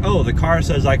he's like, oh, the car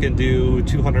says I can do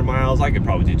 200 miles, I could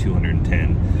probably do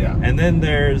 210. Yeah. And then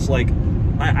there's like,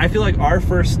 I feel like our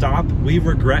first stop, we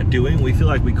regret doing. We feel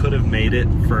like we could have made it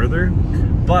further,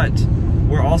 but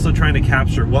we're also trying to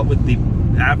capture what would the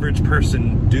average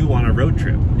person do on a road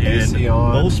trip. And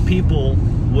most people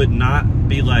would not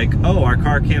be like, oh, our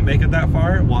car can't make it that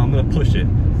far, well, I'm gonna push it.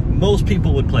 Most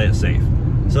people would play it safe.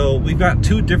 So we've got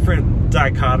two different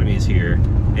dichotomies here.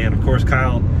 And of course,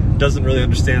 Kyle doesn't really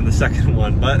understand the second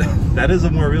one, but that is a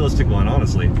more realistic one,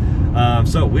 honestly.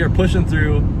 So we are pushing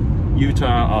through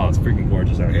Utah. Oh, it's freaking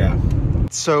gorgeous out here.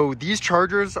 So these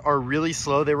chargers are really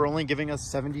slow. They were only giving us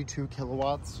 72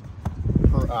 kilowatts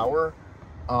per hour.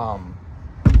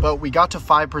 But we got to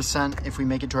 5% if we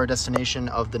make it to our destination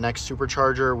of the next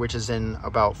supercharger, which is in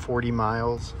about 40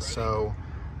 miles. So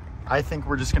I think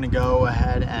we're just gonna go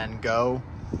ahead and go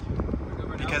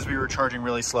because we were charging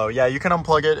really slow. Yeah, you can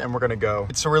unplug it and we're gonna go.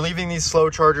 So we're leaving these slow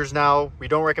chargers now. We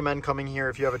don't recommend coming here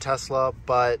if you have a Tesla,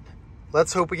 but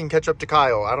let's hope we can catch up to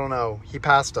Kyle. I don't know, he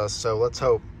passed us, so let's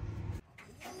hope.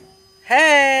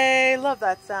 Hey, love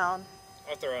that sound.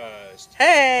 Authorized.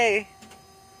 Hey!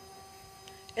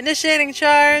 Initiating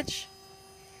charge.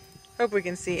 Hope we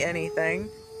can see anything.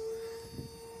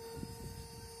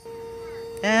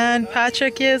 And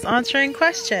Patrick is answering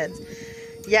questions.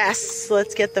 Yes,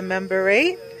 let's get the member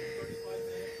rate.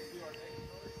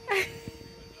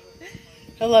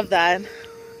 I love that.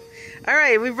 All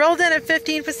right, we rolled in at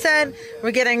 15%.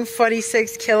 We're getting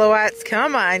 46 kilowatts.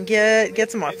 Come on,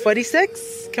 get some more.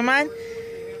 46? Come on.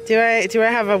 Do I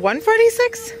have a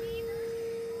 146?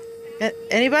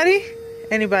 Anybody?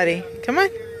 Anybody? Come on.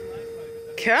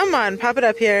 Come on, pop it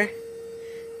up here.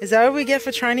 Is that what we get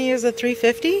for trying to use a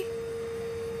 350?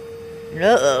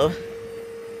 Uh-oh.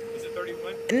 Is it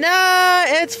 31? No,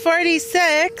 it's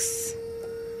 46.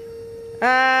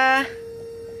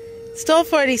 Still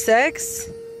 46.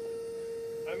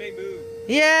 I may move.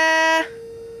 Yeah.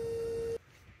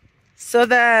 So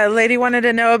the lady wanted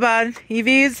to know about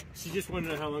EVs? She just wanted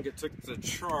to know how long it took to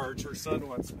charge. Her son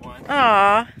wants one.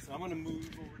 Aw. So I'm going to move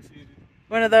over to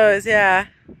One of those, yeah.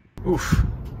 Oof.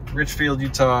 Richfield,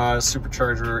 Utah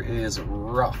Supercharger is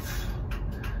rough.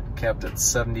 Capped at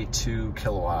 72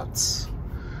 kilowatts.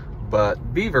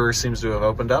 But Beaver seems to have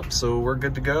opened up, so we're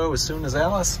good to go as soon as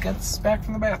Alice gets back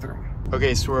from the bathroom.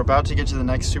 Okay, so we're about to get to the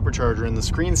next supercharger, and the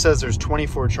screen says there's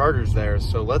 24 chargers there.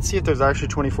 So let's see if there's actually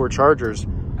 24 chargers.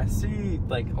 I see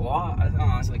like a lot. I don't know,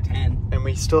 I see like 10. And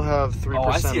we still have 3% oh,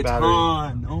 I see a battery.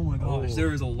 Ton. Oh my gosh,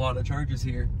 there is a lot of chargers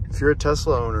here. If you're a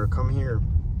Tesla owner, come here.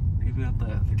 Maybe got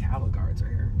the cattle guards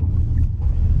right here.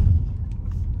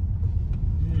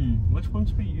 Which one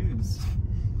should we use?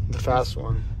 The fast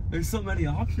one. There's so many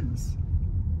options.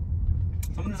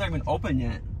 Some of these aren't even open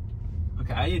yet.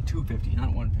 Okay, I need 250,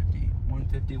 not 150.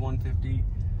 150, 150.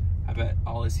 I bet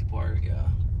all these people are, yeah.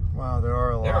 Wow, there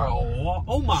are a lot. There are a lot.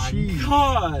 Oh my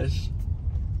gosh.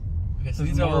 Okay, so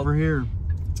these are all over here.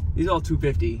 These are all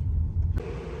 250.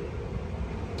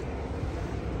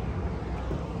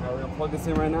 Alright, we're gonna plug this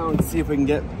in right now and see if we can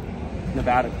get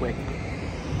Nevada quick.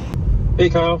 Hey,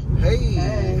 Kyle.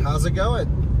 Hey, how's it going?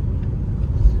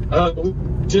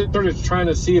 Just sort of trying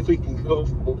to see if we can go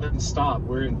for one stop.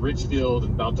 We're in Richfield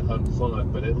and about to have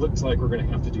fun, but it looks like we're going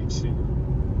to have to do 2.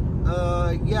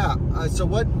 Yeah. So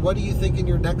what do you thinking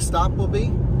your next stop will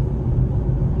be?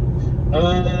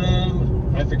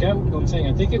 I forgot what it was saying.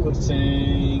 I think it was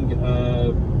saying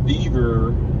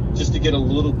Beaver, just to get a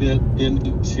little bit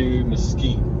into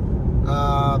Mesquite.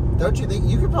 Don't you think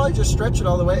you could probably just stretch it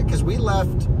all the way? Because we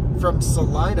left from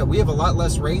Salina. We have a lot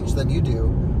less range than you do.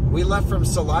 We left from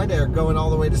Salina going all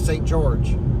the way to St.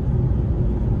 George.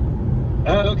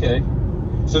 Okay.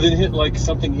 So then hit like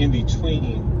something in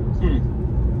between.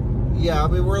 Yeah, I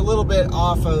mean, we're a little bit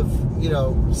off of,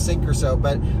 sync or so,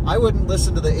 but I wouldn't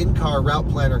listen to the in-car route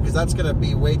planner because that's going to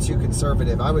be way too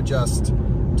conservative. I would just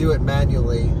do it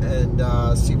manually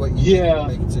and see what you can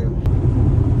make it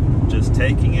to. Just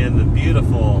taking in the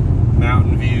beautiful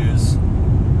mountain views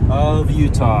of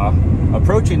Utah,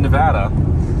 approaching Nevada.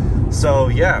 So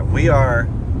yeah, we are,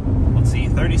 let's see,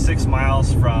 36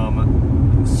 miles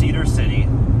from Cedar City,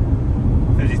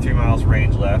 53 miles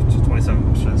range left,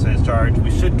 27% charge. We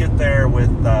should get there with,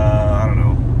 I don't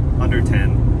know, under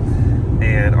 10.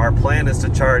 And our plan is to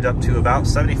charge up to about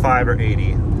 75 or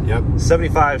 80. Yep.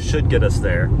 75 should get us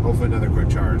there. Hopefully another quick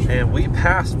charge. And we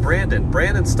passed Brandon.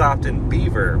 Brandon stopped in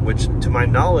Beaver, which to my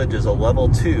knowledge is a level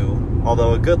 2,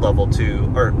 although a good level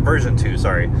 2, or version 2,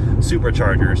 sorry,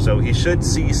 supercharger. So he should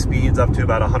see speeds up to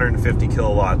about 150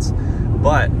 kilowatts.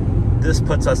 But this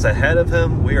puts us ahead of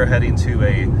him. We are heading to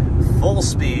a full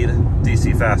speed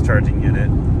DC fast charging unit.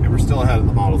 And we're still ahead of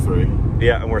the Model 3.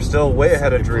 Yeah, and we're still way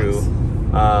ahead of Drew.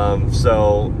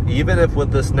 So even if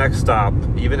with this next stop,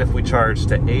 even if we charge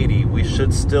to 80, we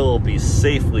should still be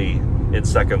safely in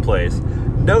second place.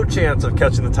 No chance of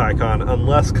catching the Taycan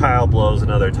unless Kyle blows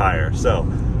another tire. So,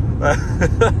 well,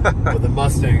 the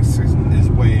Mustang is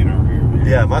way in our rear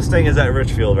view. Yeah, Mustang is at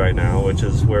Richfield right now, which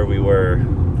is where we were.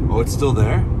 Oh, it's still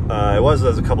there? It was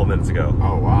a couple minutes ago.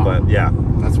 Oh, wow. But yeah.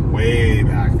 That's way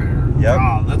back there. Yep.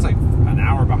 Wow, that's like an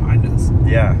hour behind us.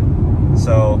 Yeah.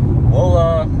 So,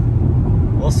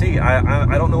 we'll see.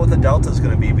 I don't know what the delta is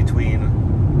going to be between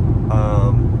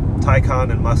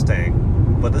Taycan and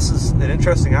Mustang, but this is an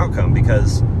interesting outcome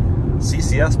because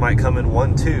CCS might come in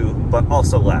 1-2, but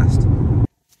also last.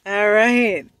 All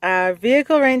right.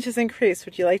 Vehicle range has increased.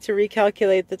 Would you like to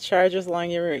recalculate the charges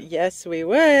along your route? Yes, we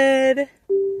would. It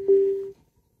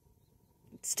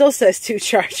still says 2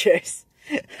 chargers.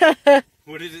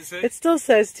 What did it say? It still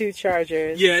says 2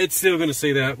 chargers. Yeah, it's still going to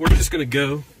say that. We're just going to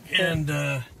go and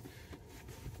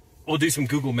we'll do some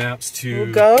Google Maps to...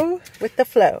 We'll go with the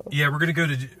flow. Yeah, we're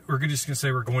just going to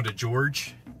say we're going to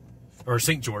George, or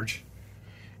St. George,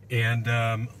 and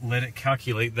let it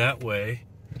calculate that way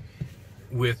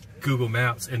with Google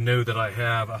Maps and know that I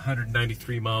have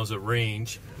 193 miles of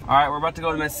range. All right, we're about to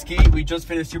go to Mesquite. We just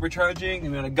finished supercharging,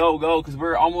 and we're gonna go because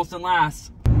we're almost in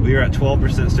last. We are at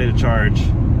 12% state of charge.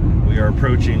 We are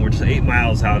approaching, we're just 8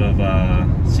 miles out of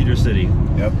Cedar City.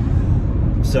 Yep.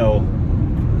 So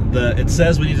it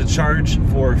says we need to charge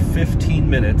for 15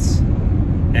 minutes,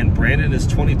 and Brandon is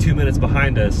 22 minutes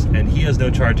behind us, and he has no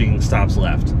charging stops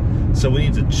left. So we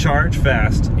need to charge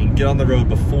fast and get on the road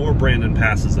before Brandon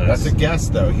passes us. That's a guess,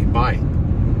 though. He might.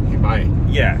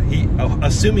 Yeah,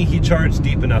 assuming he charged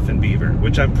deep enough in Beaver,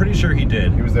 which I'm pretty sure he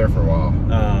did. He was there for a while.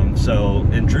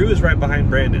 And Drew is right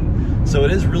behind Brandon. So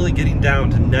it is really getting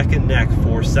down to neck and neck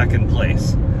for second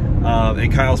place.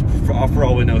 And Kyle's, for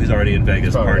all we know, he's already in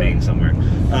Vegas partying somewhere.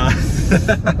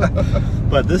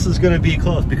 But this is going to be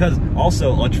close because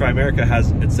also Electrify America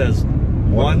it says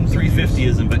 1 350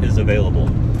 is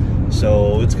available.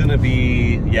 So it's gonna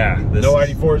be, yeah. No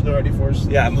ID4s, no ID4s.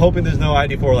 Yeah, I'm hoping there's no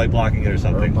ID4 like blocking it or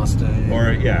something. Or a Mustang.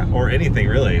 Or yeah, or anything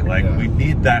really. Like Yeah. we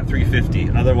need that 350.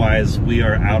 Otherwise we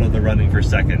are out of the running for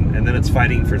second. And then it's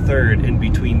fighting for third in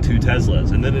between two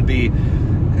Teslas. And then it'd be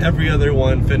every other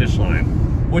one finish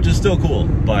line, which is still cool,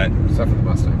 but Except for the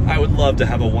Mustang. I would love to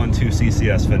have a 1-2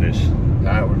 CCS finish.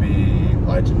 That would be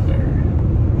legendary.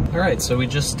 All right, so we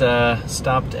just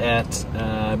stopped at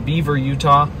Beaver,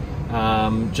 Utah.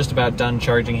 Just about done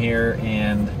charging here,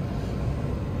 and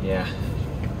yeah,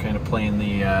 kind of playing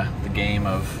the game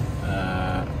of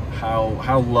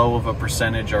how low of a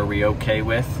percentage are we okay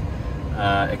with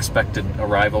expected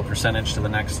arrival percentage to the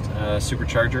next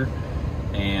supercharger,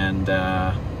 and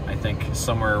I think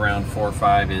somewhere around 4 or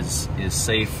 5 is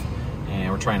safe,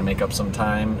 and we're trying to make up some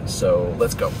time. So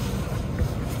let's go.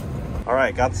 All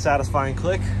right, got the satisfying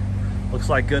click. Looks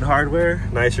like good hardware,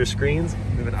 nicer screens.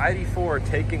 We have an ID4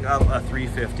 taking up a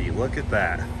 350. Look at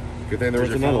that. Good thing there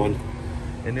was another one.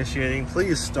 Initiating.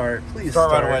 Please start. Please Start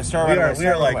start. right away. Start right away. We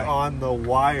are Start like right away. on the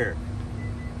wire.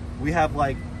 We have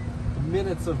like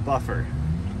minutes of buffer.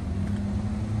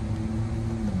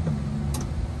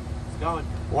 It's going.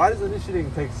 Why does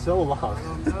initiating take so long?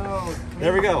 Oh no.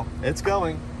 There we go. It's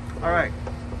going. All right.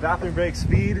 Bathroom break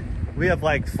speed. We have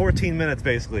like 14 minutes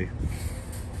basically.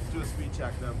 Let's do a speed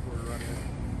check though before we run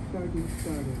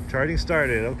in. Charging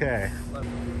started. Okay.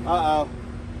 Uh-oh.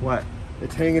 What?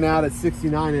 It's hanging out at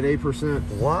 69 at 8%.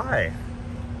 Why?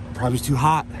 Probably too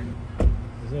hot. There's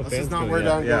no Let's fans just not coming wear yet.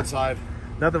 down, go outside.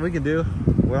 Nothing we can do.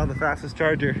 We're on the fastest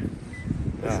charger.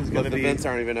 This is gonna The be. vents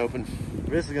aren't even open.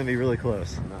 This is gonna be really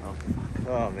close. No.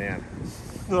 Oh man.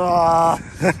 I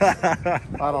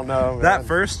don't know, man. That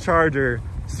first charger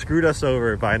screwed us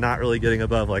over by not really getting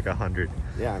above like 100.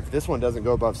 Yeah, if this one doesn't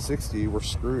go above 60, we're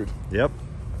screwed. Yep.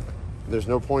 There's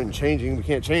no point in changing. We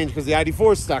can't change because the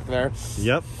ID4 is stuck there.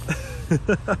 Yep.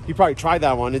 He probably tried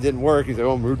that one. It didn't work. He's like,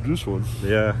 oh, move this one.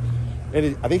 Yeah.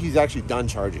 And I think he's actually done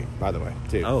charging, by the way,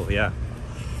 too. Oh yeah.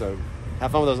 So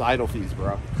have fun with those idle fees,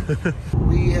 bro.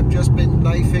 We have just been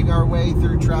knifing our way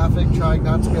through traffic, trying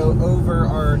not to go over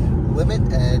our limit,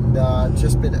 and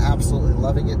just been absolutely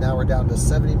loving it. Now we're down to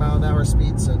 70 mile an hour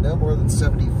speed, so no more than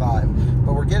 75.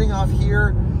 But we're getting off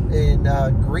here in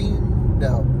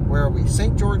where are we?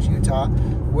 St. George, Utah,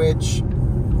 which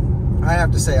I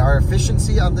have to say, our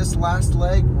efficiency on this last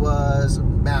leg was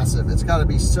massive. It's got to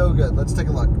be so good. Let's take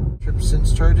a look. Trip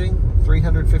since charging,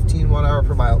 315 watt-hour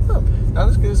per mile. Oh, not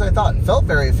as good as I thought. Felt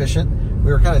very efficient.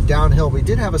 We were kind of downhill. We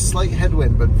did have a slight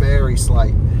headwind, but very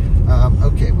slight.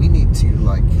 Okay, we need to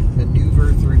like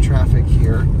maneuver through traffic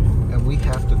here, and we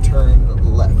have to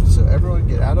turn left. So everyone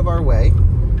get out of our way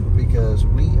because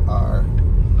we are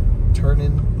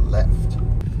turning left.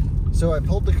 So I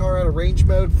pulled the car out of range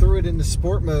mode, threw it into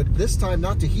sport mode, this time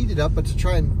not to heat it up, but to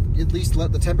try and at least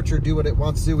let the temperature do what it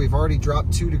wants to do. We've already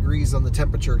dropped 2 degrees on the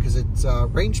temperature because it's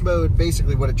range mode.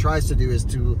 Basically what it tries to do is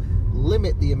to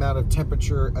limit the amount of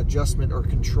temperature adjustment or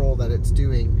control that it's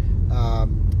doing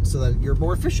so that you're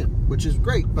more efficient, which is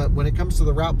great. But when it comes to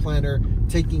the route planner,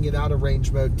 taking it out of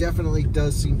range mode definitely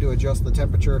does seem to adjust the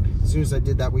temperature. As soon as I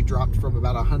did that, we dropped from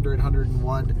about 100,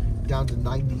 101 down to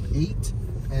 98.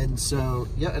 And so,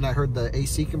 yeah, and I heard the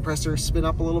AC compressor spin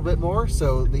up a little bit more.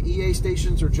 So the EA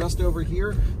stations are just over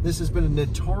here. This has been a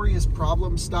notorious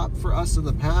problem stop for us in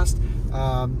the past.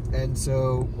 And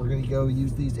so we're gonna go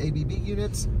use these ABB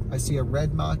units. I see a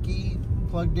red Mach-E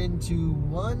plugged into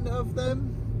one of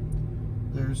them.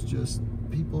 There's just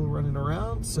people running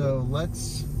around. So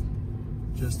let's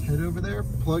just head over there,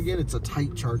 plug in. It's a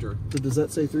tight charger. So does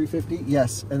that say 350?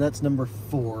 Yes, and that's number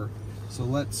 4. So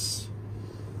let's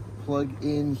plug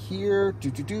in here.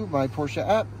 My Porsche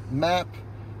app, map.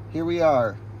 Here we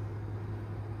are.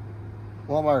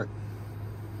 Walmart.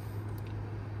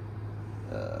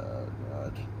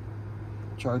 God.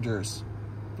 Chargers.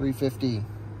 350.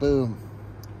 Boom.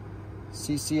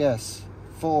 CCS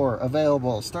 4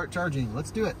 available. Start charging. Let's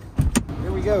do it.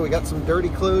 Here we go. We got some dirty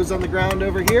clothes on the ground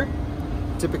over here.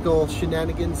 Typical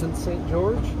shenanigans in St.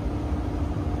 George.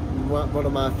 One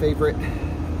of my favorite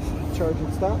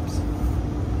charging stops.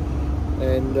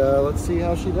 And let's see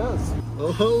how she does.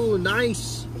 Oh,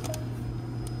 nice.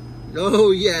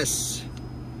 Oh, yes.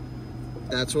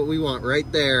 That's what we want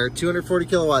right there. 240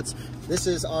 kilowatts. This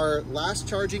is our last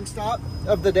charging stop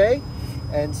of the day.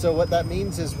 And so what that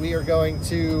means is we are going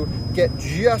to get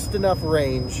just enough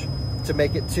range to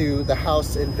make it to the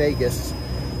house in Vegas.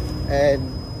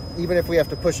 And even if we have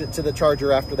to push it to the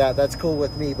charger after that, that's cool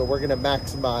with me, but we're gonna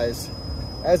maximize,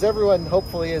 as everyone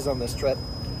hopefully is on this trip,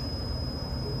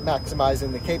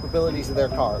 maximizing the capabilities of their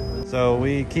car. So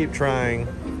we keep trying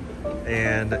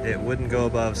and it wouldn't go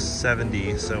above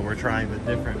 70, so we're trying the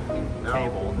different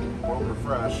cable. Won't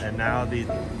refresh. And now the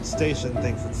station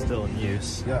thinks it's still in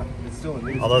use. Yeah, it's still in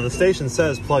use. Although the station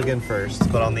says plug in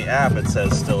first, but on the app it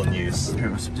says still in use. Here,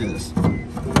 let's do this.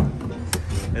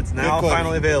 It's now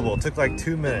finally available. It took like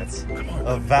 2 minutes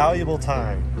of valuable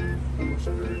time.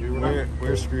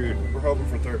 We're screwed. We're hoping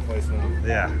for third place now.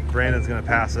 Yeah, Brandon's gonna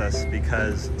pass us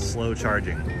because slow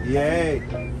charging. Yay!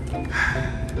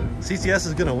 CCS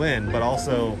is gonna win, but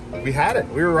also We had it.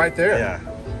 We were right there. yeah,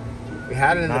 We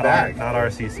had it in the bag. not our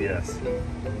CCS.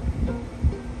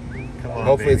 Come on,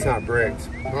 Hopefully baby. it's not bricked.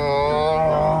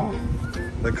 Oh.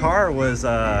 The car was, you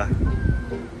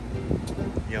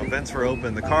know, vents were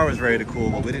open. The car was ready to cool,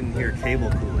 but we didn't hear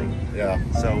cable cooling. Yeah.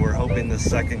 So we're hoping the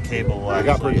second cable will It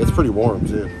got actually... pretty, it's pretty warm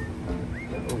too.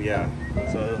 Oh yeah.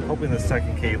 So hoping the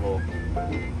second cable.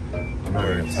 I'm not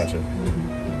gonna touch it.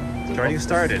 Starting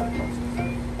started.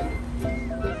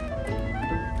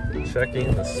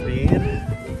 Checking the speed.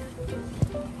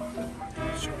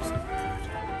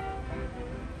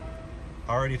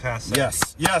 Already passed 70.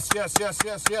 Yes. Yes. Yes. Yes.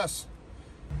 Yes. Yes.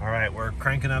 All right, we're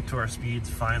cranking up to our speeds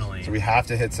finally. So we have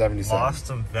to hit 77. Lost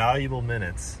some valuable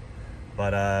minutes,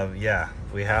 but yeah,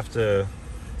 we have to.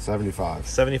 75.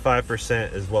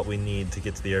 75% is what we need to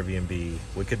get to the Airbnb.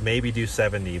 We could maybe do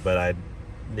 70, but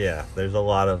yeah, there's a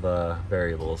lot of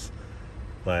variables.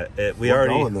 But we're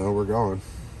going though. We're going.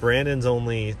 Brandon's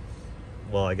only,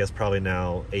 well, I guess probably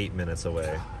now 8 minutes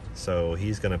away, so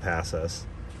he's gonna pass us.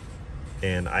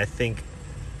 And I think,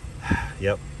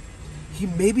 yep.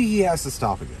 Maybe he has to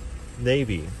stop again.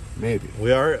 Maybe. Maybe.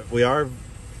 We are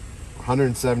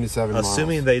 177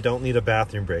 assuming miles. they don't need a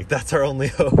bathroom break. That's our only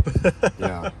hope.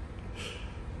 Yeah.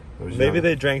 Maybe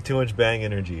they drank too much Bang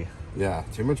energy. Yeah,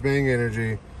 too much Bang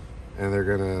energy, and they're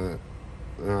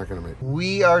not gonna make it.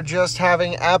 We are just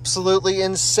having absolutely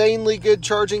insanely good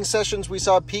charging sessions. We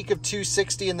saw a peak of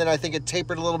 260, and then I think it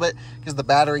tapered a little bit because the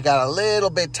battery got a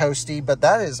little bit toasty, but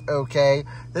that is okay.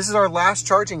 This is our last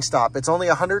charging stop. It's only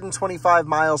 125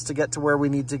 miles to get to where we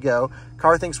need to go.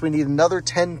 Car thinks we need another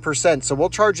 10%, so we'll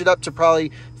charge it up to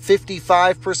probably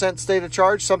 55% state of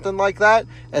charge, something like that,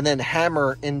 and then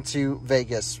hammer into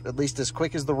Vegas, at least as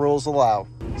quick as the rules allow.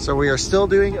 So we are still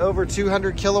doing over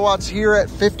 200 kilowatts here at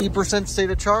 50%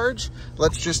 state of charge.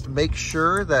 Let's just make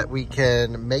sure that we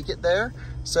can make it there.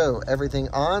 So everything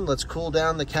on, let's cool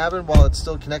down the cabin while it's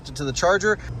still connected to the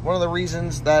charger. One of the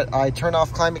reasons that I turn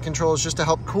off climate control is just to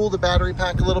help cool the battery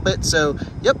pack a little bit. So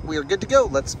yep, we are good to go.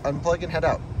 Let's unplug and head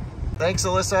out. Thanks,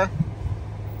 Alyssa.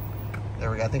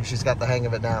 There we go, I think she's got the hang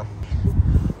of it now.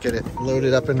 Get it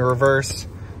loaded up into reverse.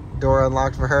 Door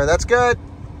unlocked for her, that's good.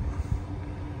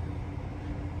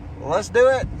 Let's do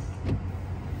it.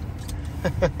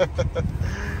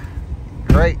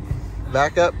 Great.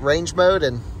 Back up, range mode,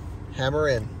 and hammer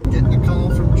in. Getting a call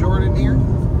from Jordan here.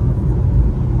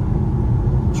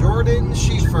 Jordan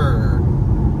Schieffer.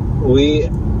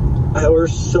 We're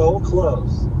so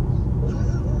close.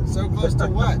 So close to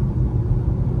what?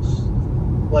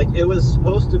 Like, it was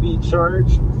supposed to be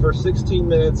charged for 16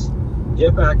 minutes,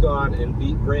 get back on, and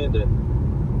beat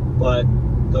Brandon. But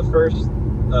the first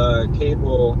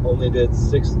cable only did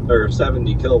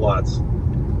 70 kilowatts.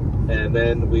 And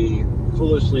then we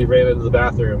foolishly ran into the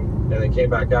bathroom and then came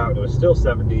back out and it was still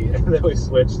 70, and then we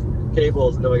switched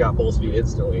cables and then we got full speed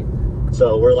instantly.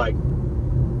 So we're like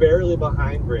barely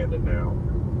behind Brandon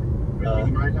now.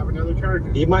 He might have another charger.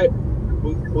 He might.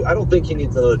 I don't think he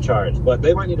needs another charge, but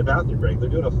they might need a bathroom break. They're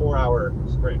doing a 4-hour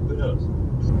sprint. Who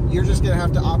knows? You're just gonna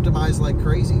have to optimize like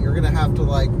crazy. You're gonna have to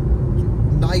like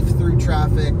knife through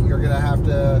traffic. You're gonna have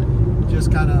to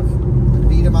just kind of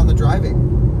beat him on the driving.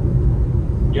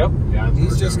 Yep. Yeah,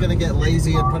 He's just gonna get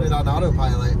lazy and put it on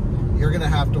autopilot. You're gonna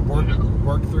have to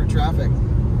work through traffic.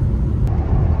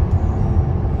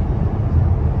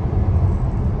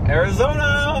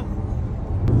 Arizona!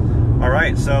 All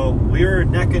right, so we were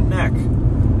neck and neck.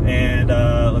 And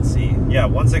let's see, yeah,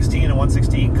 116 and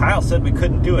 116. Kyle said we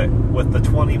couldn't do it with the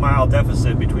 20-mile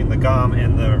deficit between the GOM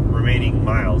and the remaining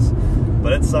miles.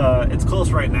 But it's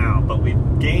close right now, but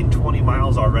we've gained 20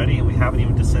 miles already and we haven't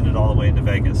even descended all the way into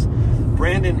Vegas.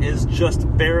 Brandon is just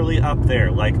barely up there,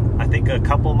 like I think a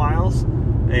couple miles.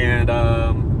 And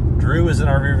Drew is in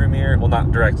our rearview mirror. Well,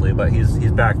 not directly, but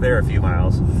he's back there a few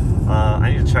miles.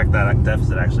 I need to check that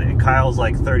deficit actually. And Kyle's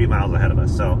like 30 miles ahead of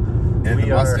us, so. And the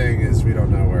Mustang is, we don't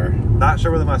know where. Not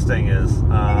sure where the Mustang is,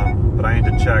 but I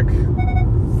need to check.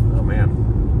 Oh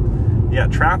man. Yeah,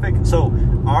 traffic. So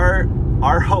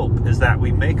our hope is that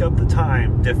we make up the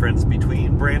time difference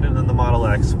between Brandon and the Model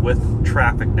X with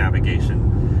traffic navigation.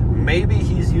 Maybe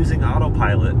he's using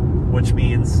autopilot, which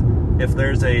means if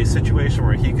there's a situation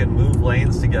where he can move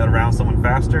lanes to get around someone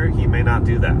faster, he may not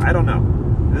do that. I don't know.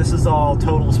 This is all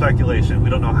total speculation. We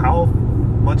don't know how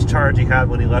much charge he had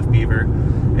when he left Beaver,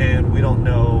 and we don't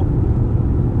know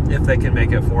if they can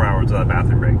make it 4 hours without a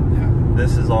bathroom break. Yeah.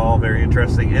 This is all very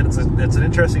interesting, and it's an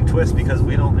interesting twist because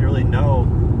we don't really know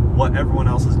what everyone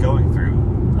else is going through.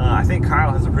 I think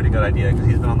Kyle has a pretty good idea because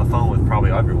he's been on the phone with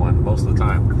probably everyone most of the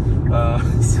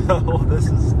time. So this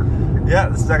is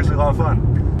actually a lot of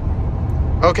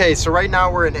fun. Okay, so right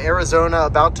now we're in Arizona,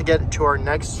 about to get to our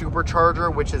next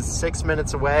supercharger, which is 6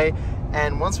 minutes away.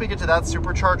 And once we get to that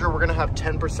supercharger, we're gonna have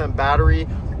 10% battery,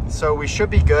 so we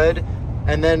should be good.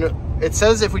 And then it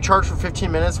says if we charge for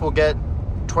 15 minutes, we'll get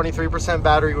 23%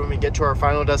 battery when we get to our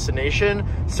final destination.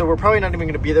 So we're probably not even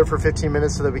gonna be there for 15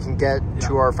 minutes so that we can get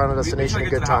to our final destination in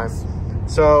good time.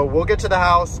 So we'll get to the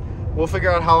house, we'll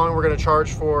figure out how long we're gonna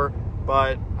charge for,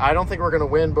 but I don't think we're gonna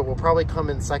win, but we'll probably come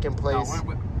in second place.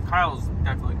 No, Kyle's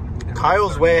definitely gonna be there.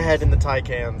 Kyle's way ahead in the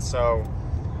Taycan, so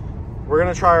we're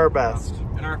gonna try our best.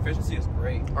 And our efficiency is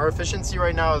great. Our efficiency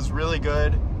right now is really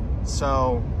good,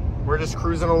 so we're just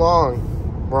cruising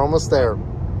along. We're almost there.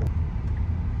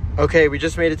 Okay, we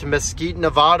just made it to Mesquite,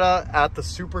 Nevada at the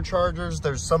superchargers.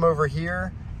 There's some over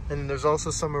here, and there's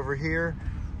also some over here.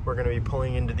 We're gonna be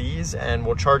pulling into these, and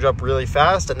we'll charge up really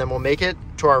fast, and then we'll make it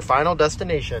to our final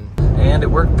destination. And it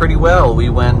worked pretty well. We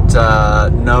went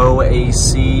no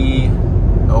AC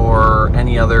or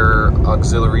any other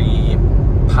auxiliary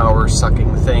power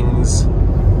sucking things.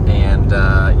 And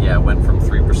yeah, went from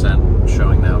 3%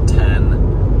 showing now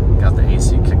 10. Got the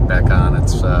AC kicked back on.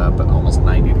 It's but almost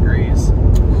 90 degrees.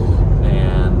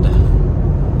 And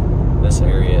this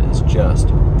area is just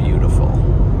beautiful.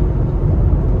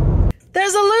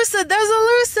 There's a Lucid! There's a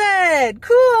Lucid!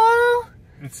 Cool!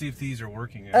 Let's see if these are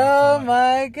working. Oh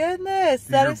my goodness,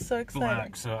 that is so exciting.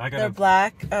 Black, so I gotta... They're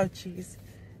black? Oh jeez.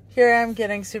 Here I'm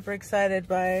getting super excited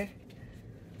by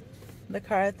the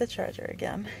car at the charger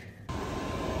again.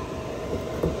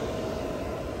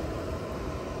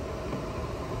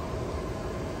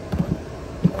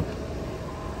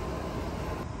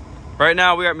 Right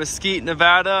now we are at Mesquite,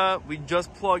 Nevada. We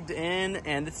just plugged in,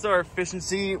 and this is our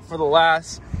efficiency for the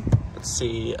last, let's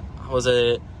see, was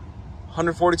it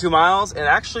 142 miles? And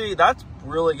actually that's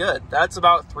really good. That's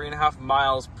about 3.5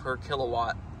 miles per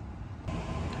kilowatt.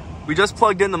 We just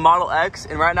plugged in the Model X,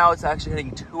 and right now it's actually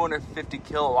hitting 250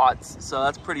 kilowatts, so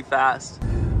that's pretty fast.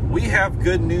 We have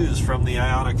good news from the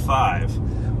IONIQ 5.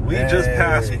 We just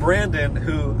passed Brandon,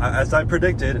 who, as I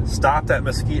predicted, stopped at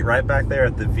Mesquite right back there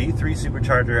at the V3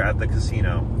 supercharger at the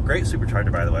casino. Great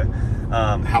supercharger, by the way.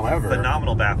 However,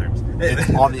 phenomenal bathrooms.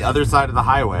 It's on the other side of the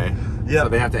highway. Yeah. So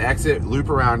they have to exit, loop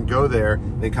around, go there,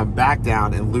 then come back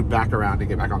down and loop back around to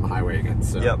get back on the highway again.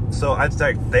 So. Yep. So I'd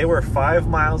say they were 5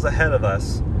 miles ahead of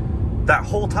us that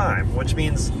whole time, which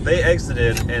means they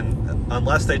exited, and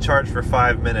unless they charged for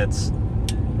 5 minutes,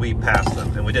 we passed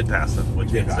them, and we did pass them,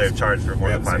 which means they've charged for more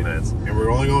than 5 minutes. And we're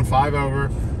only going 5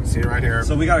 over. You see it right here.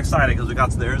 So we got excited because we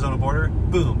got to the Arizona border,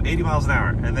 boom, 80 miles an hour,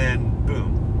 and then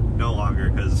boom, no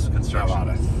longer because construction.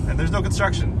 And there's no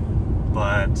construction,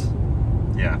 but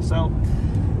yeah. So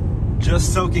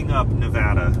just soaking up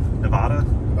Nevada. Nevada?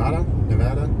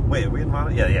 Wait, are we in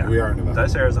Nevada? Yeah. We are in Nevada. Did I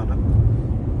say Arizona?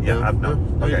 Yeah, no.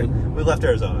 Okay, we left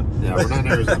Arizona. Yeah, we're not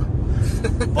in Arizona.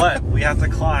 But we have to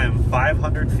climb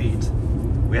 500 feet.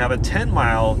 We have a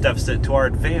 10-mile deficit to our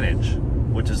advantage,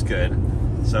 which is good.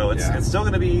 So it's still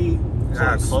going to be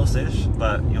close-ish,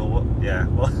 but you know,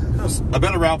 a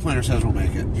better route planner says we'll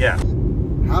make it. Yeah.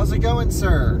 How's it going,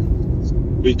 sir?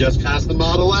 We just passed the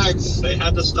Model X. They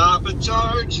had to stop and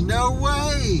charge. No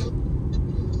way.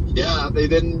 Yeah, they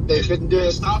couldn't do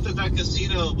it. Stopped at that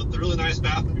casino with the really nice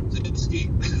bathrooms in Ski.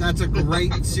 That's a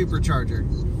great supercharger.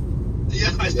 Yeah,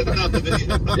 I sent out the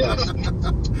video.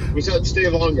 Yeah. We said stay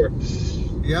longer.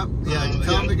 Yep. Yeah.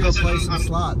 Tell them to go play some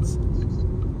slots.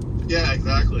 Yeah,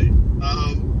 exactly.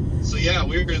 So yeah,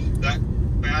 we're in that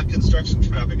bad construction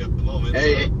traffic at the moment.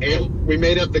 Hey, and we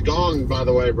made up the gong, by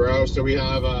the way, bro. So we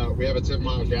have a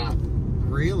 10-mile gap.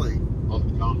 Really? On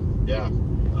the gong. Yeah.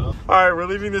 All right, we're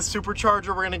leaving this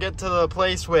supercharger. We're gonna get to the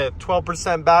place with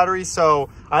 12% battery. So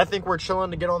I think we're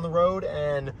chilling to get on the road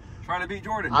and trying to beat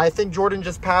Jordan. I think Jordan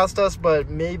just passed us, but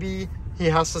maybe he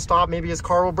has to stop. Maybe his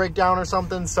car will break down or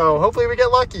something. So hopefully we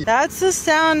get lucky. That's the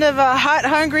sound of a hot,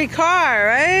 hungry car,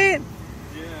 right?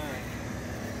 Yeah.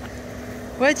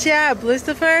 What's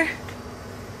Lucifer?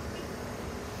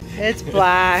 It's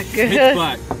black. It's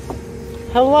black.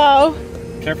 Hello.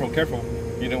 Careful.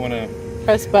 You don't want to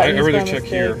press buttons. I really check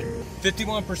here.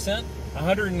 51%,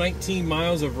 119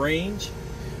 miles of range.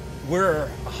 We're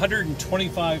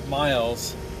 125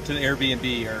 miles to the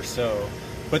Airbnb or so.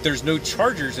 but there's no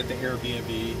chargers at the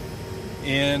Airbnb,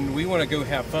 and we want to go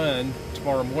have fun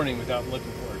tomorrow morning without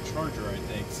looking for a charger, I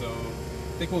think. So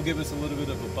I think we'll give us a little bit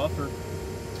of a buffer.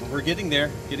 We're getting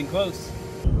there, getting close.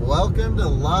 Welcome to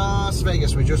Las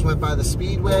Vegas. We just went by the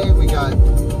Speedway. We got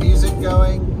music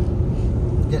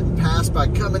going, getting passed by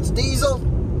Cummins Diesel,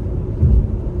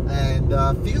 and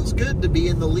feels good to be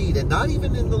in the lead, and not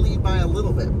even in the lead by a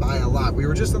little bit, by a lot. We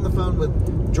were just on the phone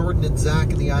with Jordan and Zach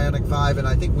in the IONIQ 5, and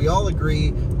I think we all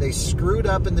agree they screwed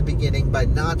up in the beginning by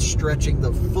not stretching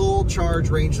the full charge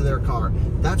range of their car.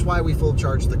 That's why we full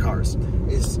charge the cars,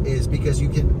 is because you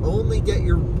can only get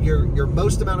your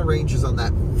most amount of ranges on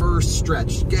that first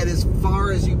stretch. Get as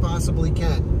far as you possibly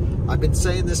can. I've been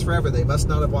saying this forever. They must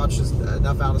not have watched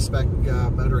enough out-of-spec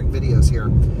motoring videos here.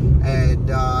 And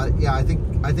yeah, I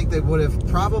think they would have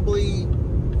probably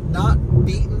not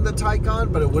beaten the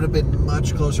Taycan, but it would have been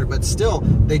much closer. But still,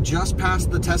 they just passed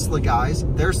the Tesla guys.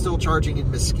 They're still charging in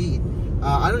Mesquite.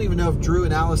 I don't even know if Drew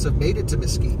and Alice have made it to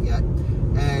Mesquite yet.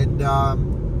 And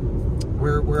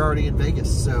we're already in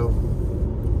Vegas. So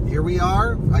here we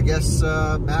are. I guess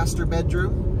master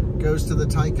bedroom goes to the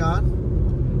Taycan.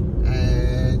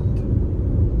 And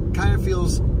kind of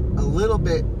feels a little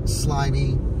bit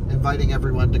slimy inviting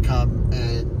everyone to come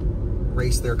and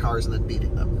race their cars and then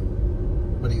beating them.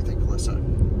 What do you think, Alyssa?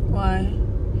 Why?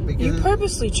 Because You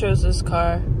purposely chose this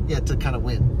car. yeah, to kind of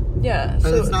win. Yeah. But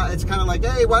So, it's kind of like,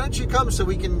 hey, why don't you come so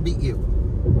we can beat you?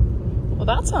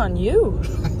 well, that's on you.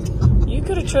 You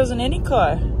could have chosen any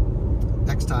car.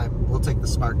 Next time, we'll take the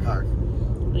smart car.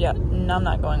 Yeah, no, I'm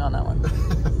not going on that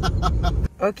one.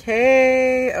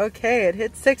 Okay, it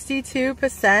hit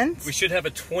 62%. We should have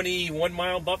a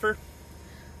 21-mile buffer.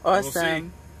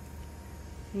 Awesome.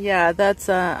 Yeah, that's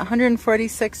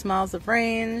 146 miles of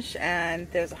range, and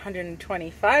there's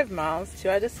 125 miles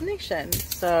to our destination.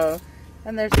 So,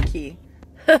 and there's a key.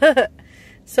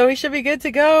 So we should be good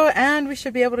to go, and we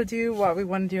should be able to do what we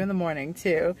want to do in the morning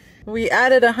too. We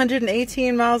added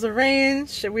 118 miles of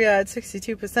range. We are at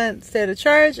 62% state of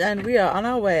charge, and we are on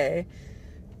our way.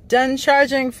 Done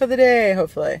charging for the day,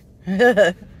 hopefully.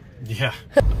 Yeah.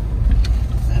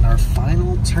 And our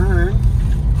final turn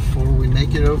before we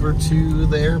make it over to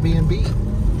the Airbnb.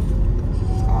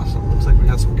 Awesome. Looks like we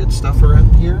got some good stuff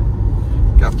around here.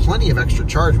 Got plenty of extra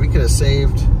charge. We could have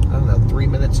saved, I don't know, 3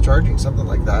 minutes charging, something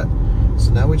like that. So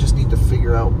now we just need to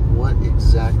figure out what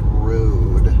exact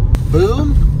road.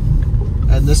 Boom.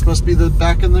 And this must be the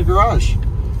back in the garage.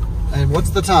 And what's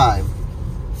the time?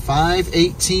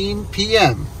 5:18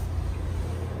 p.m.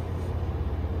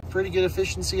 Pretty good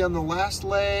efficiency on the last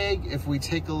leg. If we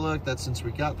take a look, that's since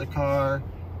we got the car.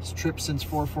 It's trip since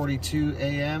 4:42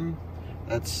 a.m.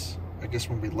 That's, I guess,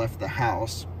 when we left the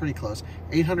house. Pretty close.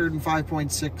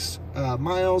 805.6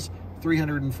 miles,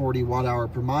 340 watt-hour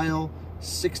per mile,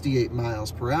 68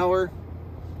 miles per hour.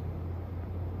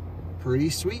 Pretty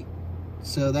sweet.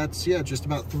 So that's, yeah, just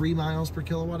about 3 miles per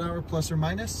kilowatt hour, plus or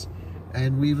minus.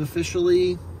 And we've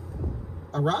officially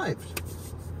arrived.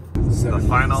 The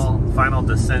final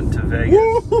descent to Vegas.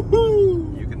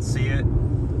 You can see it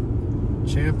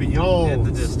Champions. in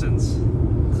the distance.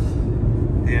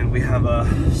 And we have a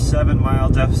 7-mile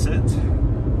deficit.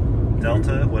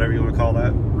 Delta, whatever you want to call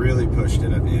that. Really pushed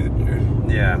it at the end here.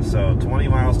 Yeah, so 20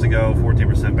 miles to go,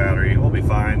 14% battery. We'll be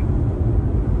fine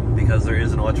because there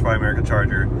is an Electrify America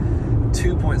charger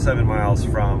 2.7 miles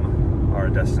from our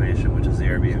destination, which is the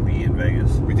Airbnb in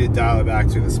Vegas. We did dial it back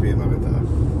to the speed limit though.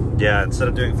 Yeah, instead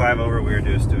of doing 5 over, we were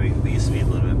just doing the speed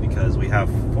limit because we have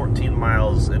 14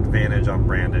 miles advantage on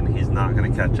Brandon. He's not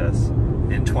going to catch us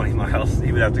in 20 miles.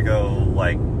 He would have to go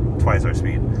like twice our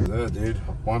speed. Yeah, dude.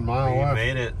 1 mile We left.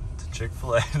 made it to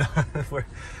Chick-fil-A. We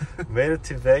made it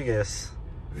to Vegas.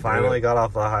 Finally got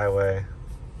off the highway.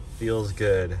 Feels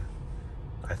good.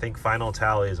 I think final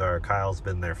tallies are Kyle's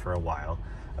been there for a while.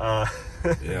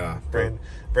 Yeah.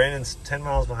 Brandon's 10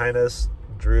 miles behind us.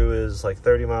 Drew is like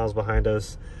 30 miles behind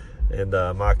us. And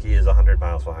Mach-E is 100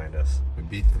 miles behind us. We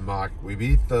beat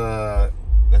the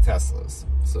Teslas,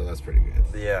 so that's pretty good.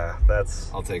 Yeah,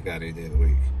 I'll take that any day of the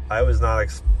week. I was not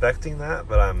expecting that,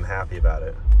 but I'm happy about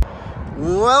it.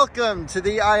 Welcome to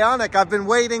the IONIQ. I've been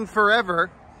waiting forever.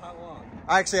 How long?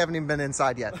 I actually haven't even been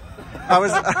inside yet. I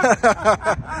was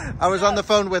I was on the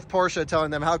phone with Porsche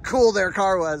telling them how cool their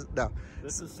car was. No.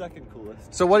 This is second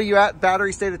coolest. So what are you at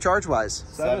battery state of charge wise?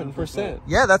 7%.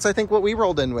 Yeah, that's I think what we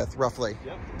rolled in with roughly.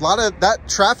 Yep. A lot of that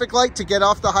traffic light to get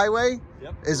off the highway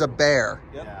is a bear.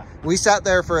 Yep. Yeah. We sat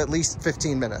there for at least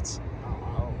 15 minutes.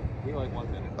 Oh, we like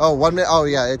 1 minute. Oh, 1 minute. Oh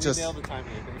yeah, it We just nailed the timing.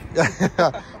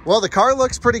 well, the car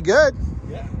looks pretty good.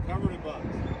 Yeah, covered in bugs.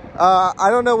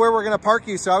 I don't know where we're gonna park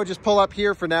you, so I would just pull up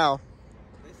here for now.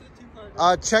 They said 2 cars.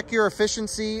 check your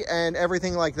efficiency and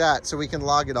everything like that so we can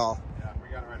log it all. Yeah, we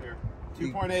got it right here.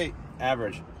 2.8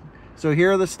 average. So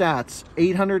here are the stats.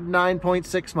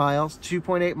 809.6 miles,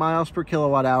 2.8 miles per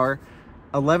kilowatt hour,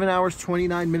 11 hours,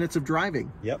 29 minutes of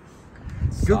driving. Yep.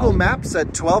 Google Maps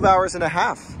said 12 hours and a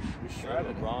half. We sure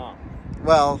did wrong.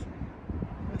 Well,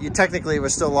 technically it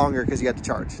was still longer because you had to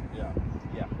charge. Yeah.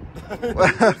 Yeah. You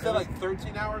said like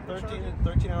 13 hours?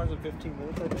 13 hours and 15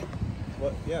 minutes, I think.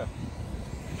 What? Yeah.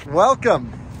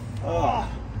 Welcome. Oh.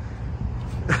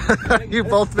 You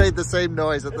both made the same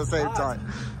noise at the same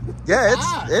time. Yeah,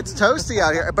 it's toasty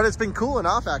out here, but it's been cooling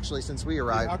off actually since we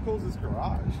arrived. How cool is this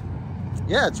garage?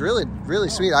 Yeah, it's really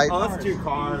sweet. That's 2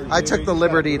 cars. I took the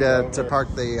liberty to park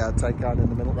the Taycan in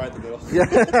the middle. Right in the middle. Yeah.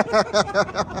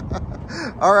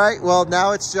 All right. Well,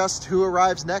 now it's just who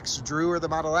arrives next, Drew or the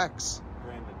Model X.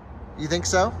 Brandon. You think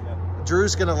so? Yep.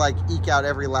 Drew's gonna like eke out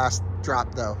every last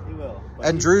drop though. He will.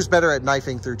 And Drew's better at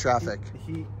knifing through traffic.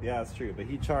 Yeah, that's true. But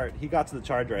he got to the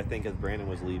charger, I think, as Brandon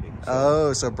was leaving. So.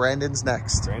 Oh, so Brandon's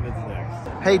next. Brandon's next.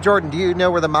 Hey, Jordan, do you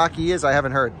know where the Mach-E is? I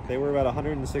haven't heard. They were about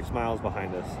 106 miles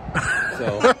behind us.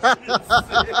 So.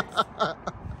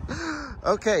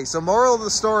 Okay, so moral of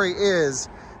the story is,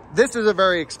 this is a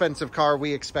very expensive car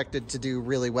we expected to do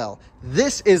really well.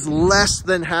 This is less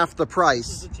than half the price.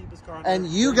 This is the cheapest car. And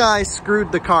you guys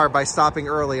screwed the car by stopping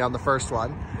early on the first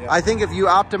one. Yeah. I think if you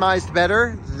optimized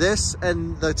better, this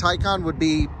and the Taycan would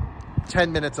be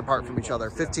 10 minutes apart from each other,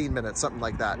 15 minutes, something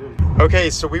like that. Okay,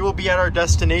 so we will be at our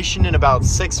destination in about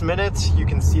 6 minutes. You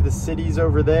can see the cities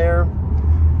over there.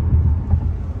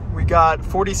 We got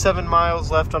 47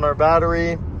 miles left on our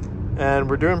battery, and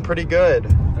we're doing pretty good.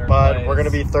 But we're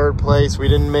gonna be 3rd place. We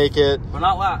didn't make it. We're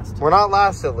not last. We're not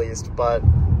last at least, but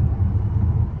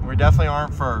we definitely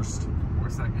aren't first.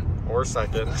 Or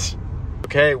second.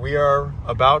 Okay, we are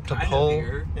about to pull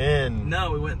in.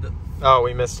 No, we went. Oh,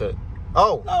 we missed it.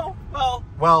 Oh. Oh, well.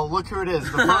 Well, look who it is.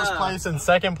 The first place and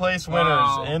second place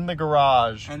winners in the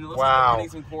garage. And wow.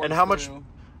 And how much?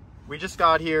 We just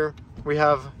got here. We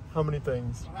have how many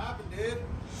things? What happened, dude?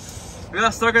 We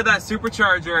got stuck at that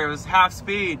supercharger. It was half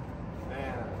speed.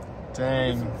 Man.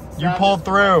 Dang. You pulled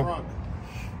through.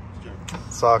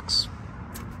 Sucks.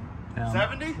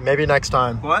 70? Maybe next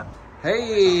time. What?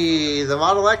 Hey, the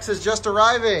Model X is just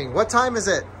arriving. What time is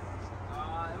it? It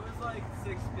was like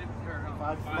 6:50 or no,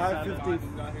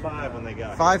 5:55 when they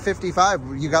got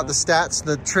 5:55. You got the stats,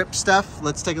 the trip stuff.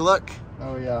 Let's take a look.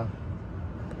 Oh yeah.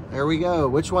 There we go.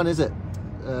 Which one is it?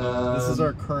 This is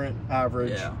our current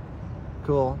average. Yeah.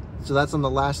 Cool. So that's on the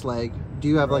last leg. Do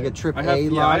you have like a trip A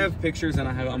log? Yeah, I have pictures and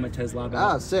I have it on my Tesla.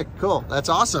 Ah, sick. Cool. That's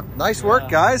awesome. Nice work,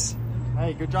 guys.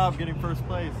 Hey, good job getting first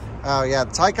place. Oh yeah,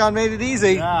 the Taycan made it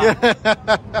easy. Yeah.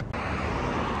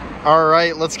 All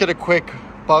right, let's get a quick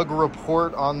bug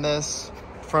report on this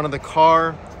front of the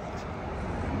car.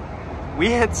 We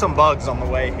hit some bugs on the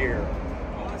way here,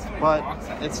 but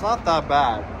it's not that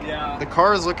bad. Yeah. The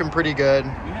car is looking pretty good.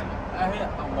 I hit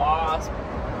a wasp.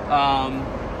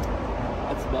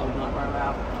 That's a bug, not my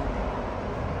map.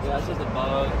 Yeah, it's just a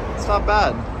bug. It's not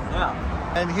bad. Yeah.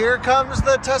 And here comes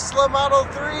the Tesla Model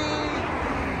 3.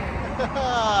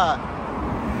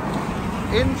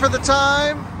 In for the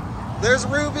time. There's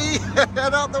Ruby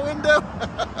and out the window.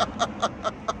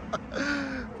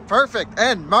 Perfect.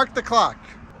 And mark the clock.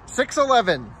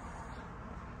 6:11.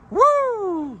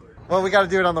 Woo! Well, we got to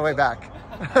do it on the way back.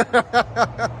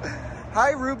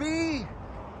 Hi, Ruby.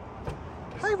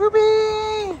 Hi,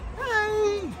 Ruby.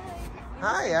 Hi.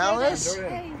 Hi, Alice.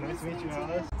 Nice to meet you,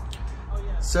 Alice.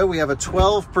 So we have a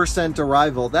 12%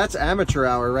 arrival. That's amateur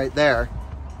hour right there.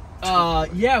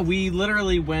 Yeah, we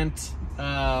literally went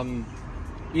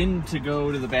in to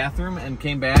go to the bathroom and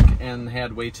came back and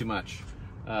had way too much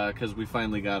because we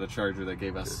finally got a charger that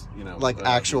gave us, you know, like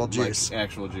actual juice. Like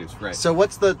actual juice, right? So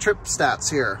what's the trip stats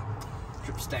here?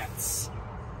 Trip stats.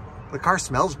 The car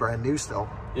smells brand new still.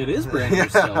 It is brand new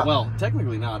still. Well,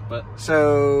 technically not, but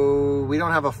so we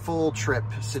don't have a full trip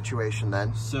situation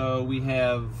then. So we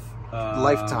have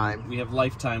lifetime. We have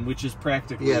lifetime, which is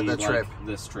practically the like trip.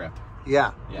 This trip.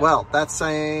 Yeah. Well, that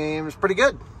seems pretty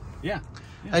good. Yeah.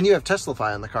 And you have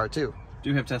Teslafy on the car too.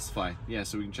 Do have Teslafy. Yeah,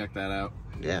 so we can check that out.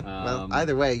 Yeah. Well,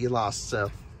 either way, you lost,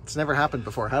 so it's never happened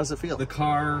before. How does it feel? The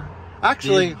car.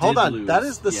 Actually, hold on. Lose. That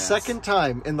is the second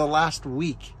time in the last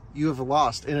week you have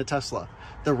lost in a Tesla.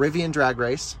 The Rivian drag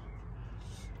race.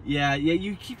 Yeah.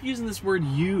 You keep using this word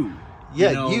 "you." Yeah,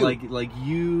 you know, you. Like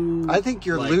you. I think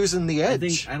you're losing the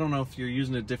edge. I don't know if you're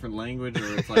using a different language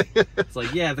or it's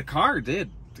like yeah, the car did.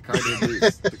 The car did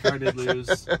lose. The car did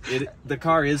lose. The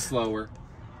car is slower.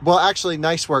 Well, actually,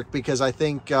 nice work, because I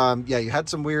think, yeah, you had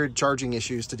some weird charging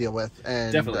issues to deal with.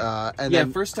 And, Definitely. And yeah,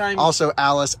 then first time. also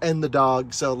Alice and the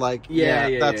dog. So, like,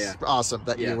 that's yeah. awesome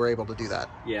that you were able to do that.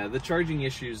 Yeah, the charging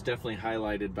issues definitely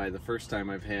highlighted by the first time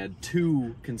I've had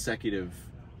 2 consecutive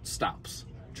stops.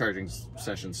 Charging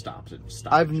session stops.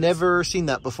 I've never seen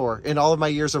that before in all of my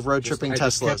years of road tripping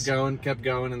Teslas. Kept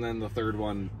going, and then the third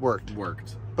one worked.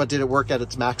 But did it work at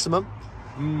its maximum?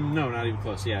 No, not even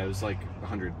close. Yeah, it was like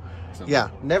 100. Something. Yeah,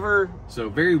 never. So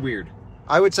very weird.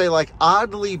 I would say like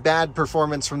oddly bad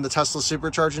performance from the Tesla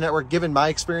Supercharger Network. Given my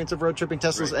experience of road tripping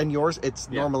Teslas and yours, it's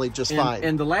normally just fine.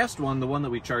 And the last one, the one that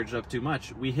we charged up too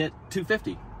much, we hit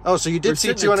 250. Oh, so you did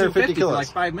see 250 kilos. For like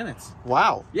 5 minutes.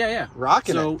 Wow. Yeah.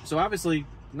 Rocking it. So obviously,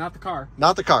 not the car.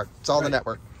 Not the car. It's all the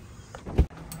network.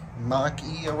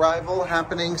 Mach-E arrival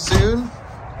happening soon.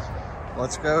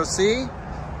 Let's go see.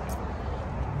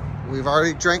 We've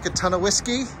already drank a ton of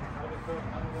whiskey.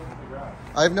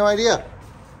 I have no idea.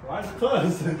 Why is it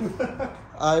closed?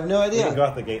 I have no idea. You can go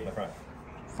out the gate in the front.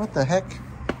 What the heck?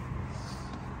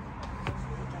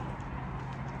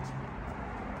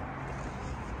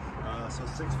 So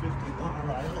 6:51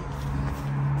 arrival.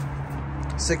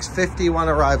 6:51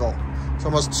 arrival. It's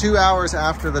almost 2 hours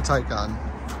after the Taycan.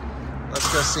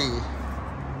 Let's go see.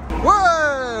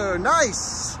 Whoa,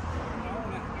 nice.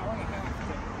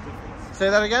 Say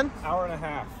that again? Hour and a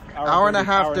half. Hour and a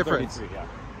half difference. Yeah.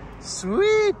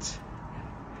 Sweet.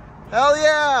 Hell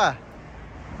yeah.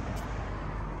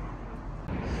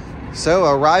 So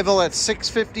arrival at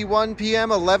 6:51 p.m.,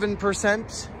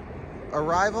 11%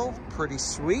 arrival. Pretty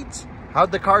sweet.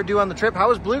 How'd the car do on the trip? How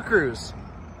was Blue Cruise?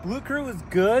 Blue Crew is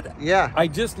good. Yeah. I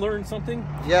just learned something.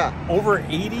 Yeah. Over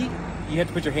 80, you have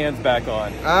to put your hands back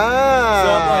on. Ah.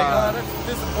 So I'm like, that's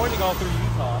disappointing all through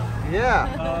Utah.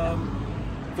 Yeah.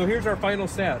 So here's our final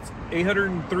stats.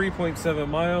 803.7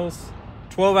 miles,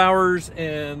 12 hours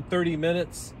and 30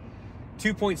 minutes,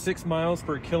 2.6 miles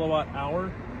per kilowatt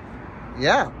hour.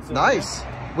 Yeah, so, nice.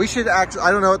 We should actually,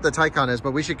 I don't know what the Taycan is,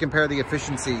 but we should compare the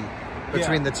efficiency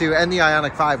between the two, and the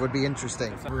IONIQ 5 would be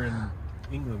interesting. We were in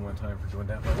England one time for doing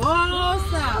that. Whoa,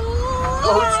 what's that?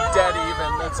 Oh, it's dead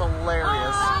even. That's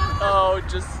hilarious. Oh,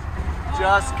 just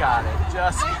got it.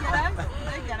 Just got it.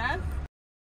 I get it.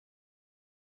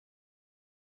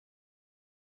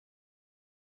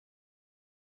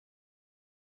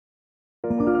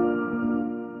 Thank you.